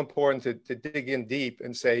it's real important to dig in deep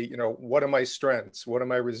and say, you know, what are my strengths? What are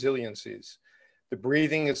my resiliencies? The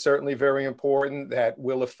breathing is certainly very important. That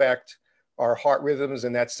will affect our heart rhythms,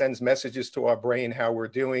 and that sends messages to our brain how we're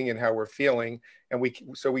doing and how we're feeling. And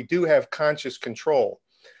so we do have conscious control.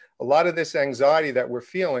 A lot of this anxiety that we're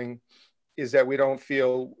feeling is that we don't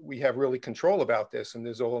feel we have really control about this. And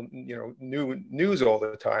there's all, you know, new news all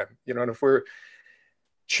the time, you know, and if we're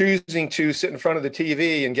choosing to sit in front of the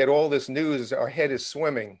TV and get all this news, our head is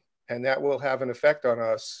swimming, and that will have an effect on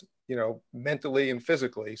us, you know, mentally and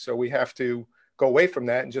physically. So we have to go away from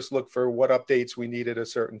that and just look for what updates we need at a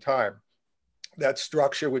certain time. That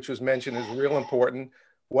structure, which was mentioned, is real important.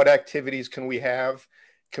 What activities can we have?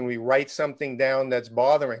 Can we write something down that's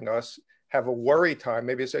bothering us? Have a worry time.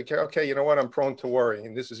 Maybe say, okay, you know what? I'm prone to worry,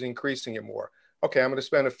 and this is increasing it more. Okay, I'm going to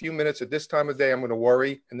spend a few minutes at this time of day. I'm going to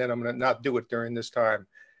worry, and then I'm going to not do it during this time.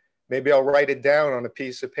 Maybe I'll write it down on a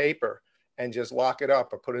piece of paper and just lock it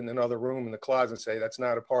up or put it in another room in the closet and say, that's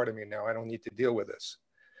not a part of me now. I don't need to deal with this.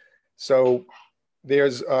 So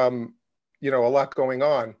there's, you know, a lot going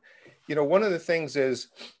on. You know, one of the things is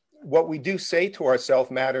what we do say to ourselves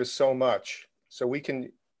matters so much. So we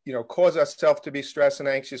can, you know, cause ourselves to be stressed and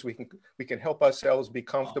anxious. We can help ourselves be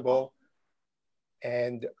comfortable.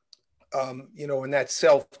 And, you know, and that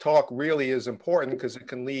self-talk really is important because it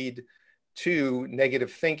can lead to negative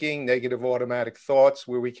thinking, negative automatic thoughts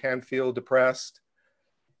where we can feel depressed.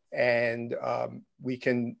 And we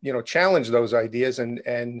can, you know, challenge those ideas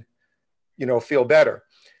and, you know, feel better.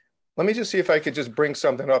 Let me just see if I could just bring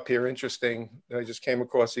something up here interesting that I just came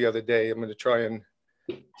across the other day. I'm going to try and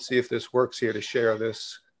see if this works here to share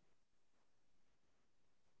this.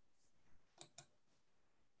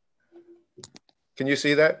 Can you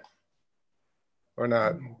see that or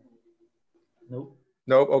not? Nope.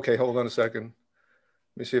 Nope. Okay, hold on a second.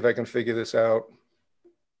 Let me see if I can figure this out.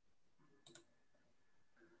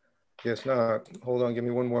 Guess not. Hold on, give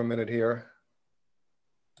me one more minute here.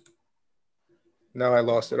 No, I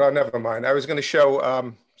lost it. Oh, never mind. I was going to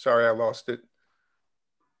show, sorry, I lost it.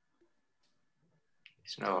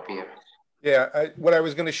 It's now up here. Yeah, what I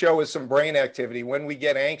was going to show is some brain activity. When we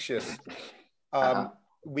get anxious,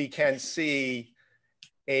 we can see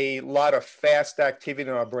a lot of fast activity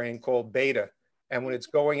in our brain called beta. And when it's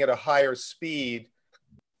going at a higher speed,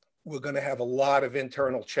 we're going to have a lot of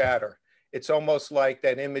internal chatter. It's almost like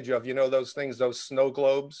that image of, you know, those things, those snow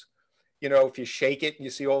globes. You know, if you shake it, you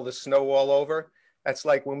see all the snow all over. That's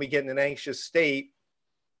like when we get in an anxious state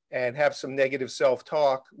and have some negative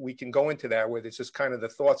self-talk, we can go into that where it's just kind of the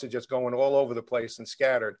thoughts are just going all over the place and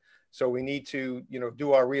scattered. So we need to, you know,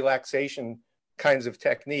 do our relaxation kinds of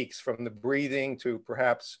techniques, from the breathing to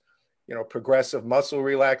perhaps, you know, progressive muscle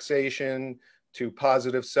relaxation to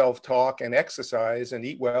positive self-talk and exercise and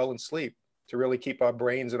eat well and sleep to really keep our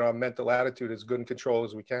brains and our mental attitude as good in control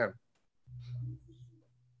as we can.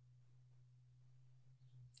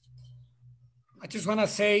 I just want to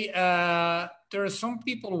say there are some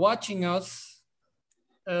people watching us.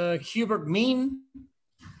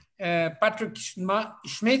 𝗥𝗢𝗨𝗡𝗗, Patrick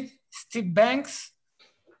Schmidt, Steve Banks,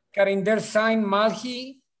 𝗥𝗢𝗨𝗡𝗗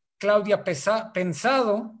Malhi, Claudia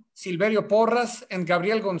Pensado, Silverio Porras, and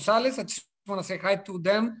Gabriel Gonzalez. I just want to say hi to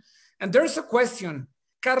them. And there's a question.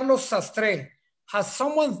 Carlos Sastre, has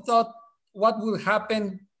someone thought what will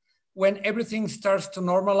happen when everything starts to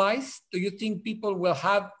normalize? Do you think people will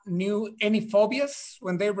have any phobias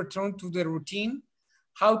when they return to the routine?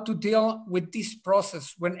 How to deal with this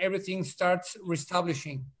process when everything starts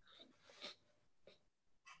reestablishing?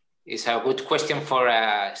 It's a good question for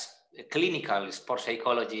a clinical sports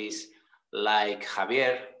psychologist like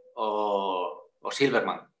Javier or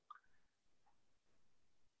Silverman.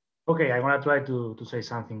 Okay, I'm gonna try to say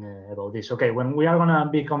something about this. Okay, when we are gonna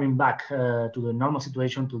be coming back to the normal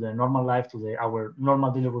situation, to the normal life, to our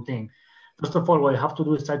normal daily routine, first of all, what we have to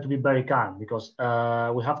do is try to be very calm, because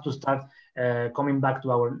we have to start coming back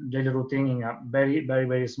to our daily routine in a very, very,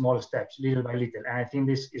 very small steps, little by little. And I think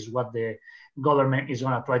this is what the government is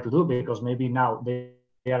gonna try to do, because maybe now they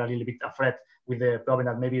are a little bit afraid with the problem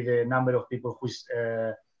that maybe the number of people who's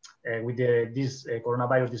with this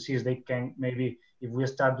coronavirus disease, they can maybe, if we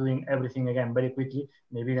start doing everything again very quickly,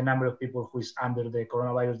 maybe the number of people who is under the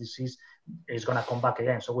coronavirus disease is going to come back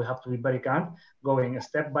again. So we have to be very calm, going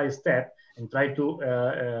step by step, and try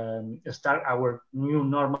to start our new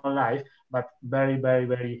normal life, but very, very,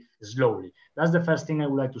 very slowly. That's the first thing I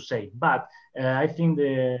would like to say. But I think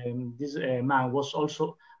this man was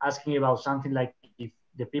also asking about something like if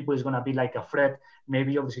the people is going to be like afraid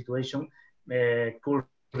maybe of the situation could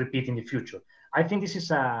repeat in the future. I think this is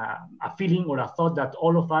a feeling or a thought that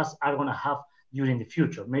all of us are going to have during the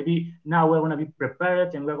future. Maybe now we're going to be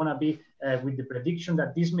prepared, and we're going to be with the prediction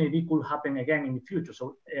that this maybe could happen again in the future.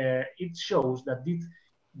 So it shows that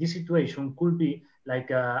this situation could be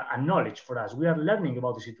like a knowledge for us. We are learning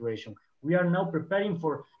about the situation. We are now preparing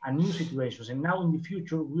for a new situation, and now in the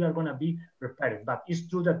future we are going to be prepared. But it's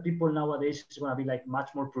true that people nowadays is going to be like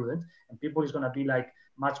much more prudent, and people is going to be like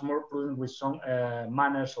much more prudent with some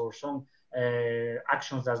manners or some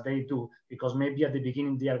actions that they do, because maybe at the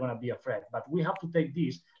beginning they are going to be afraid. But we have to take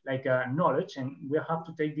this like knowledge, and we have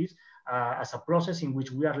to take this as a process in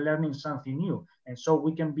which we are learning something new, and so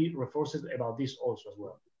we can be reinforced about this also as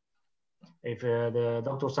well. If the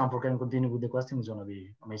Dr. Sanford can continue with the question, it's going to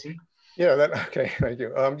be amazing. Yeah, okay, thank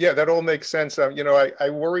you. Yeah, that all makes sense. You know, I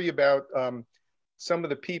worry about some of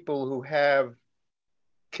the people who have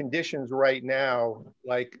conditions right now,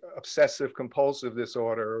 like obsessive compulsive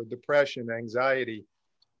disorder or depression, anxiety,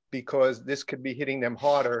 because this could be hitting them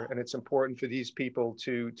harder. And it's important for these people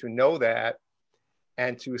to know that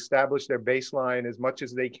and to establish their baseline as much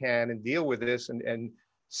as they can and deal with this and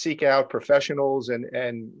seek out professionals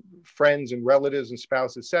and friends and relatives and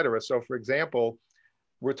spouse, et cetera. So for example,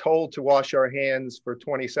 we're told to wash our hands for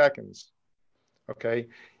 20 seconds, okay?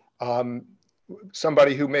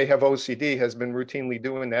 Somebody who may have OCD has been routinely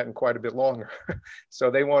doing that and quite a bit longer. So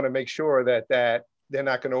they want to make sure that they're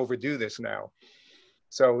not going to overdo this now.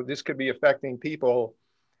 So this could be affecting people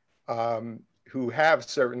who have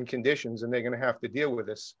certain conditions, and they're going to have to deal with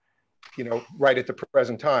this, you know, right at the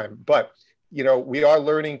present time. But, you know, we are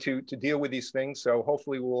learning to deal with these things. So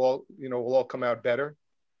hopefully we'll all come out better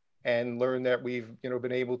and learn that we've, you know,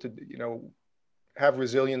 been able to, you know, have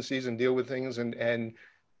resiliencies and deal with things and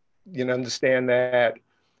you know, understand that,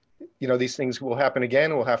 you know, these things will happen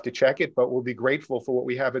again. We'll have to check it, but we'll be grateful for what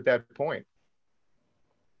we have at that point.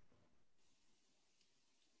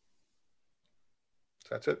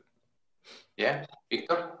 That's it. Yeah,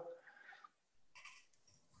 Victor?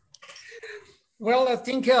 Well, I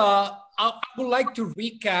think I would like to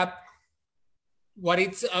recap what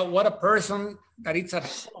a person that is at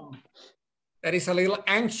home, that is a little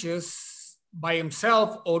anxious by himself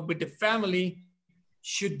or with the family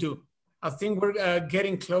should do. I think we're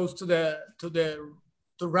getting close to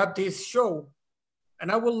wrap this show,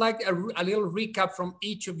 and I would like a little recap from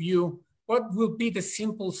each of you. What will be the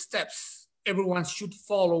simple steps everyone should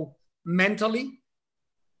follow mentally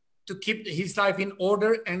to keep his life in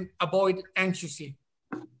order and avoid anxiety?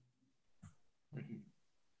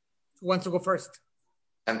 Who wants to go first?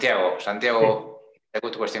 Santiago, a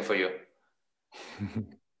good question for you.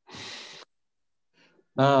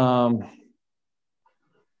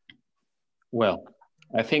 Well,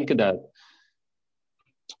 I think that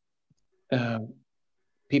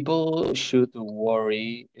people should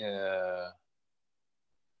worry,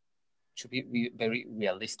 should be very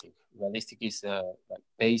realistic. Realistic is like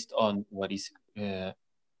based on what is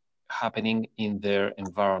happening in their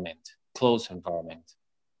environment, close environment.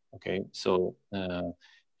 Okay, so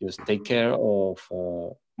just take care of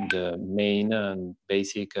the main and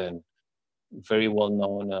basic and very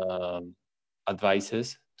well-known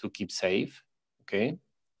advices to keep safe. Okay,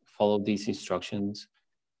 follow these instructions,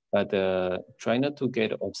 but try not to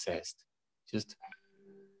get obsessed. Just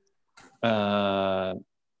try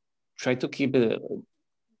to keep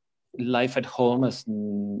life at home as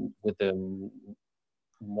with the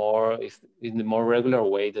more, in the more regular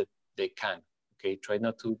way that they can. Okay, try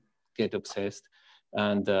not to get obsessed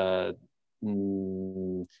and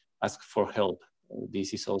ask for help.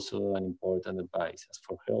 This is also an important advice. Ask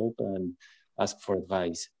for help and ask for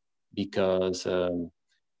advice, because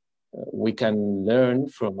we can learn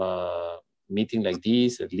from a meeting like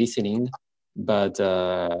this, listening, but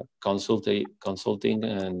consulting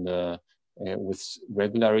and with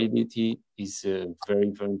regularity is very,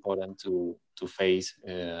 very important to face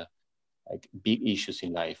like big issues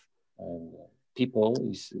in life. And people,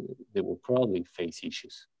 they will probably face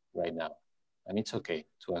issues right now, and it's okay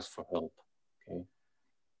to ask for help. Okay,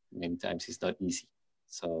 many times it's not easy,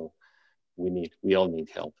 so we all need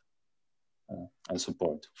help and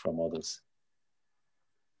support from others.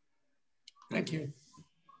 Thank you.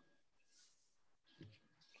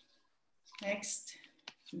 Next.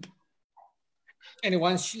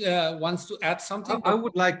 Anyone wants to add something? I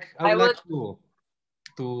would like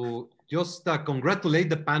to just congratulate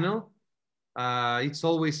the panel. It's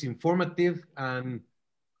always informative, and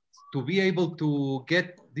to be able to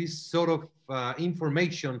get this sort of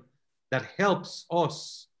information that helps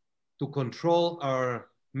us to control our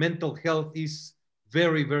mental health is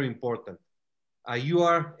very, very important. You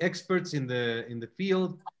are experts in the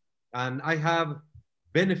field, and I have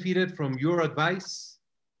benefited from your advice.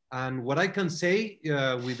 And what I can say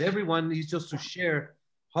with everyone is just to share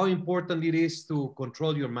how important it is to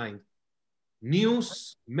control your mind.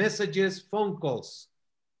 News, messages, phone calls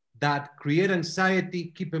that create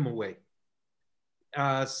anxiety, keep them away.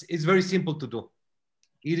 It's very simple to do.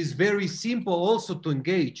 It is very simple also to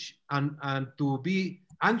engage and to be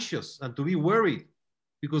anxious and to be worried,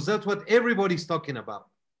 because that's what everybody's talking about.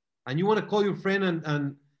 And you want to call your friend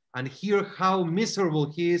and hear how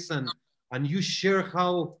miserable he is, and you share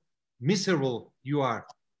how miserable you are.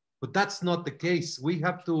 But that's not the case. We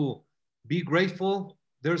have to be grateful.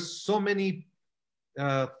 There's so many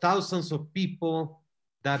thousands of people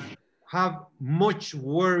that have much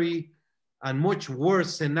worry and much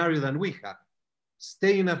worse scenario than we have.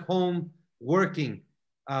 Staying at home, working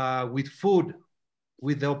with food,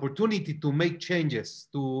 with the opportunity to make changes,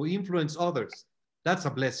 to influence others. That's a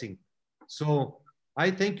blessing. So I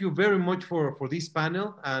thank you very much for this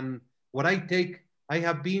panel. And what I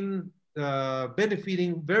have been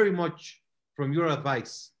benefiting very much from your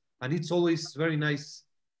advice. And it's always very nice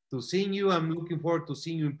to see you. I'm looking forward to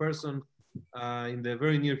seeing you in person in the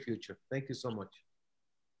very near future. Thank you so much.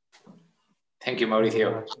 Thank you,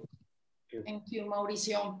 Mauricio. Thank you,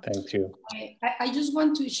 Mauricio. Thank you. I just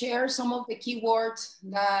want to share some of the key words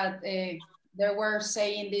that there were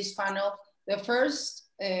saying in this panel. The first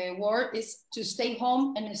word is to stay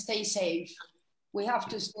home and stay safe. We have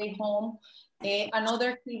to stay home.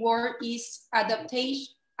 Another key word is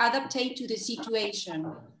adaptate to the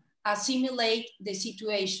situation, assimilate the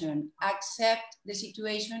situation, accept the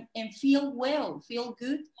situation, and feel well, feel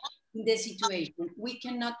good in the situation. We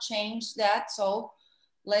cannot change that, so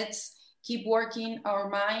let's keep working our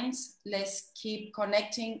minds. Let's keep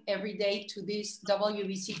connecting every day to these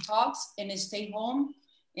WBC talks and stay home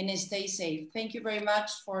and stay safe. Thank you very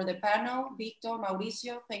much for the panel. Victor,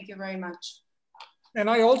 Mauricio, thank you very much. And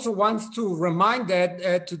I also want to remind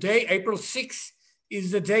that today, April 6th,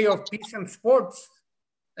 is the day of peace and sports.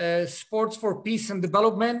 Sports for peace and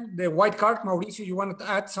development, the white card. Mauricio, you wanted to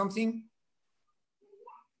add something?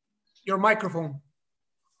 Your microphone.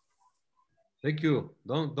 Thank you.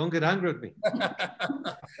 Don't get angry at me.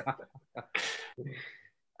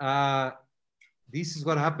 This is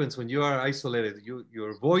what happens when you are isolated.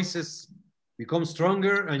 Your voices become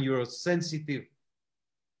stronger and you're sensitive.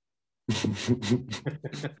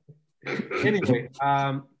 Anyway,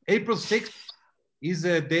 April 6th is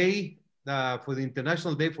a day for the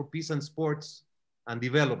International Day for Peace and Sports and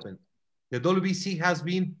Development. The WBC has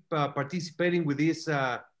been participating with this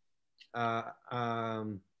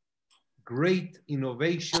great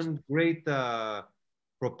innovation, great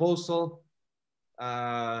proposal.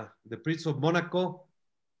 The Prince of Monaco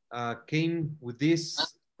came with this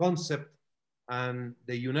concept and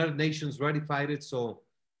the United Nations ratified it. So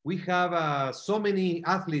we have so many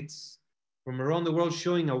athletes from around the world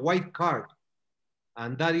showing a white card,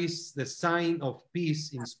 and that is the sign of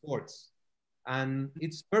peace in sports. And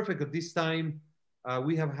it's perfect at this time.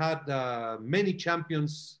 We have had many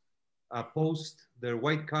champions post their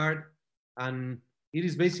white card, and it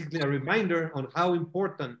is basically a reminder on how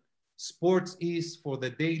important sports is for the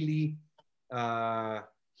daily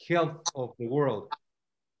health of the world.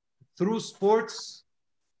 Through sports,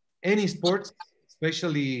 any sports,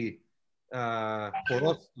 especially for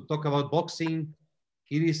us to talk about boxing,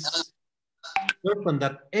 it is certain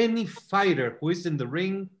that any fighter who is in the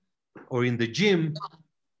ring or in the gym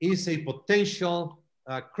is a potential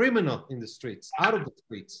criminal in the streets, out of the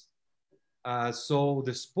streets. So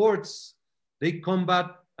the sports, they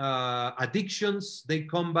combat addictions, they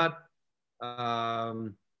combat,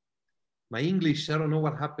 my English, I don't know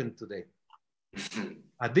what happened today.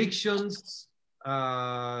 Addictions,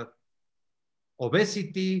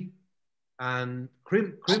 obesity, and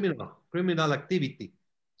criminal activity.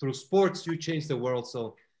 Through sports, you change the world.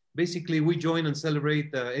 So basically, we join and celebrate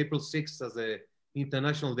April 6th as the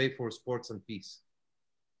International Day for Sports and Peace.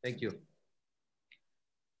 Thank you.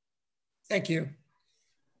 Thank you.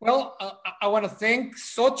 Well, I want to thank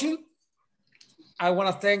𝗧𝗔𝗟𝗞𝗦. I want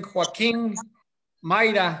to thank Joaquin,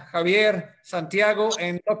 Mayra, Javier, Santiago,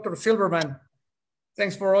 and Dr. Silverman.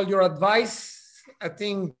 Thanks for all your advice. I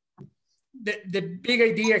think the big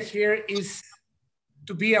idea here is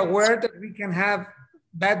to be aware that we can have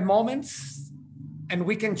bad moments and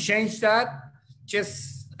we can change that.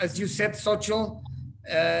 Just as you said,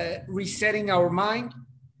 𝗧𝗔𝗟𝗡, resetting our mind.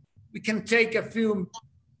 We can take a few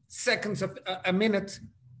seconds of a minute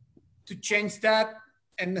to change that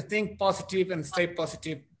and think positive and stay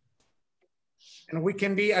positive. And we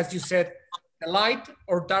can be, as you said, the light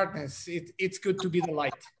or darkness. It's good to be the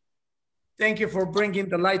light. Thank you for bringing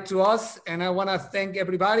the light to us. And I want to thank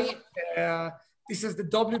everybody. This is the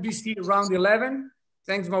WBC round 11.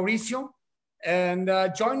 Thanks, Mauricio. And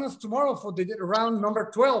join us tomorrow for the round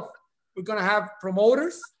number 12. We're going to have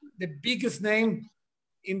promoters, the biggest name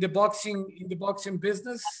in the boxing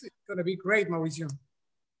business. It's going to be great, Mauricio.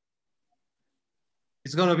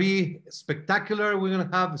 It's going to be spectacular. We're going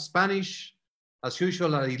to have Spanish, as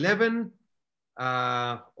usual, at 11.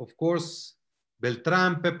 Of course,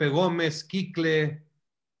 Beltrán, Pepe Gómez, 𝗥𝗢𝗨𝗡𝗗,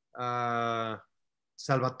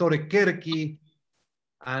 𝗧𝗏𝗏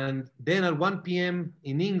and then at 1 p.m.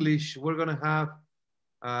 in English, we're going to have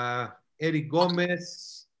Eric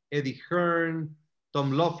Gomez, Eddie Hearn,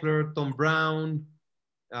 Tom Loeffler, Tom Brown,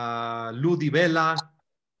 Lou DiBella.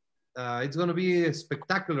 It's going to be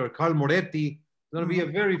spectacular. Carl Moretti. It's going to be a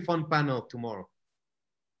very fun panel tomorrow.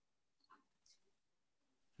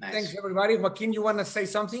 Nice. Thanks, everybody. Joaquin, you want to say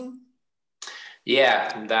something?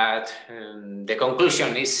 Yeah, that the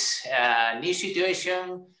conclusion is a new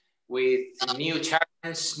situation with new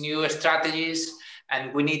challenges, new strategies,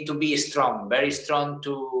 and we need to be strong, very strong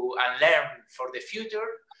to learn for the future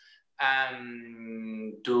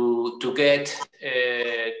to get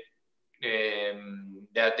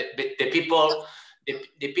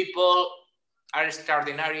the people are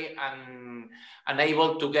extraordinary and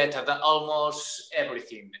able to get almost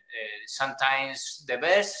everything. Sometimes the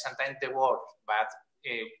best, sometimes the worst. But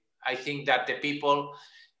I think that the people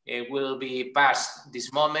will be past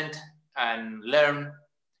this moment and learn.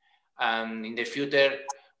 And in the future,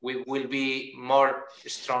 we will be more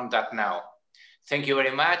strong than now. Thank you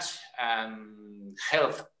very much, and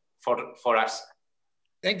health for us.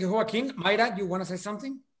 Thank you, Joaquin. Mayra, you want to say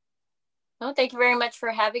something? No, thank you very much for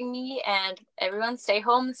having me, and everyone stay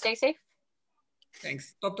home and stay safe.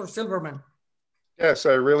 Thanks. Dr. Silverman. Yes,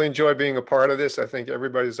 I really enjoy being a part of this. I think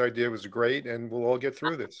everybody's idea was great, and we'll all get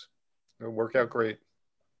through this. It'll work out great.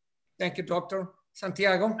 Thank you, Doctor.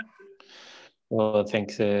 Santiago. Well,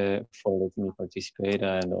 thanks for letting me participate,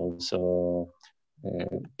 and also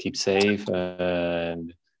keep safe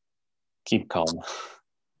and keep calm.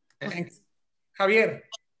 Thanks. Javier.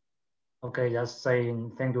 Okay, just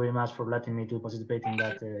saying thank you very much for letting me to participate in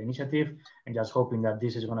that initiative, and just hoping that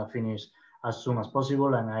this is going to finish as soon as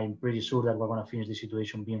possible. And I'm pretty sure that we're going to finish the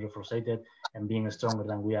situation being reforestated and being stronger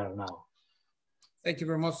than we are now. Thank you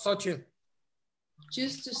very much, 𝗧𝗔𝗟𝗞𝗦.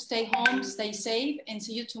 Just to stay home, stay safe, and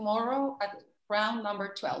see you tomorrow at round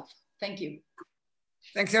number 12. Thank you.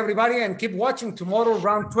 Thanks, everybody, and keep watching tomorrow,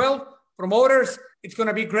 round 12. Promoters, it's going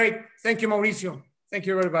to be great. Thank you, Mauricio. Thank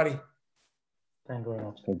you, everybody. Thank you very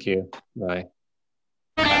much. Thank you. Bye.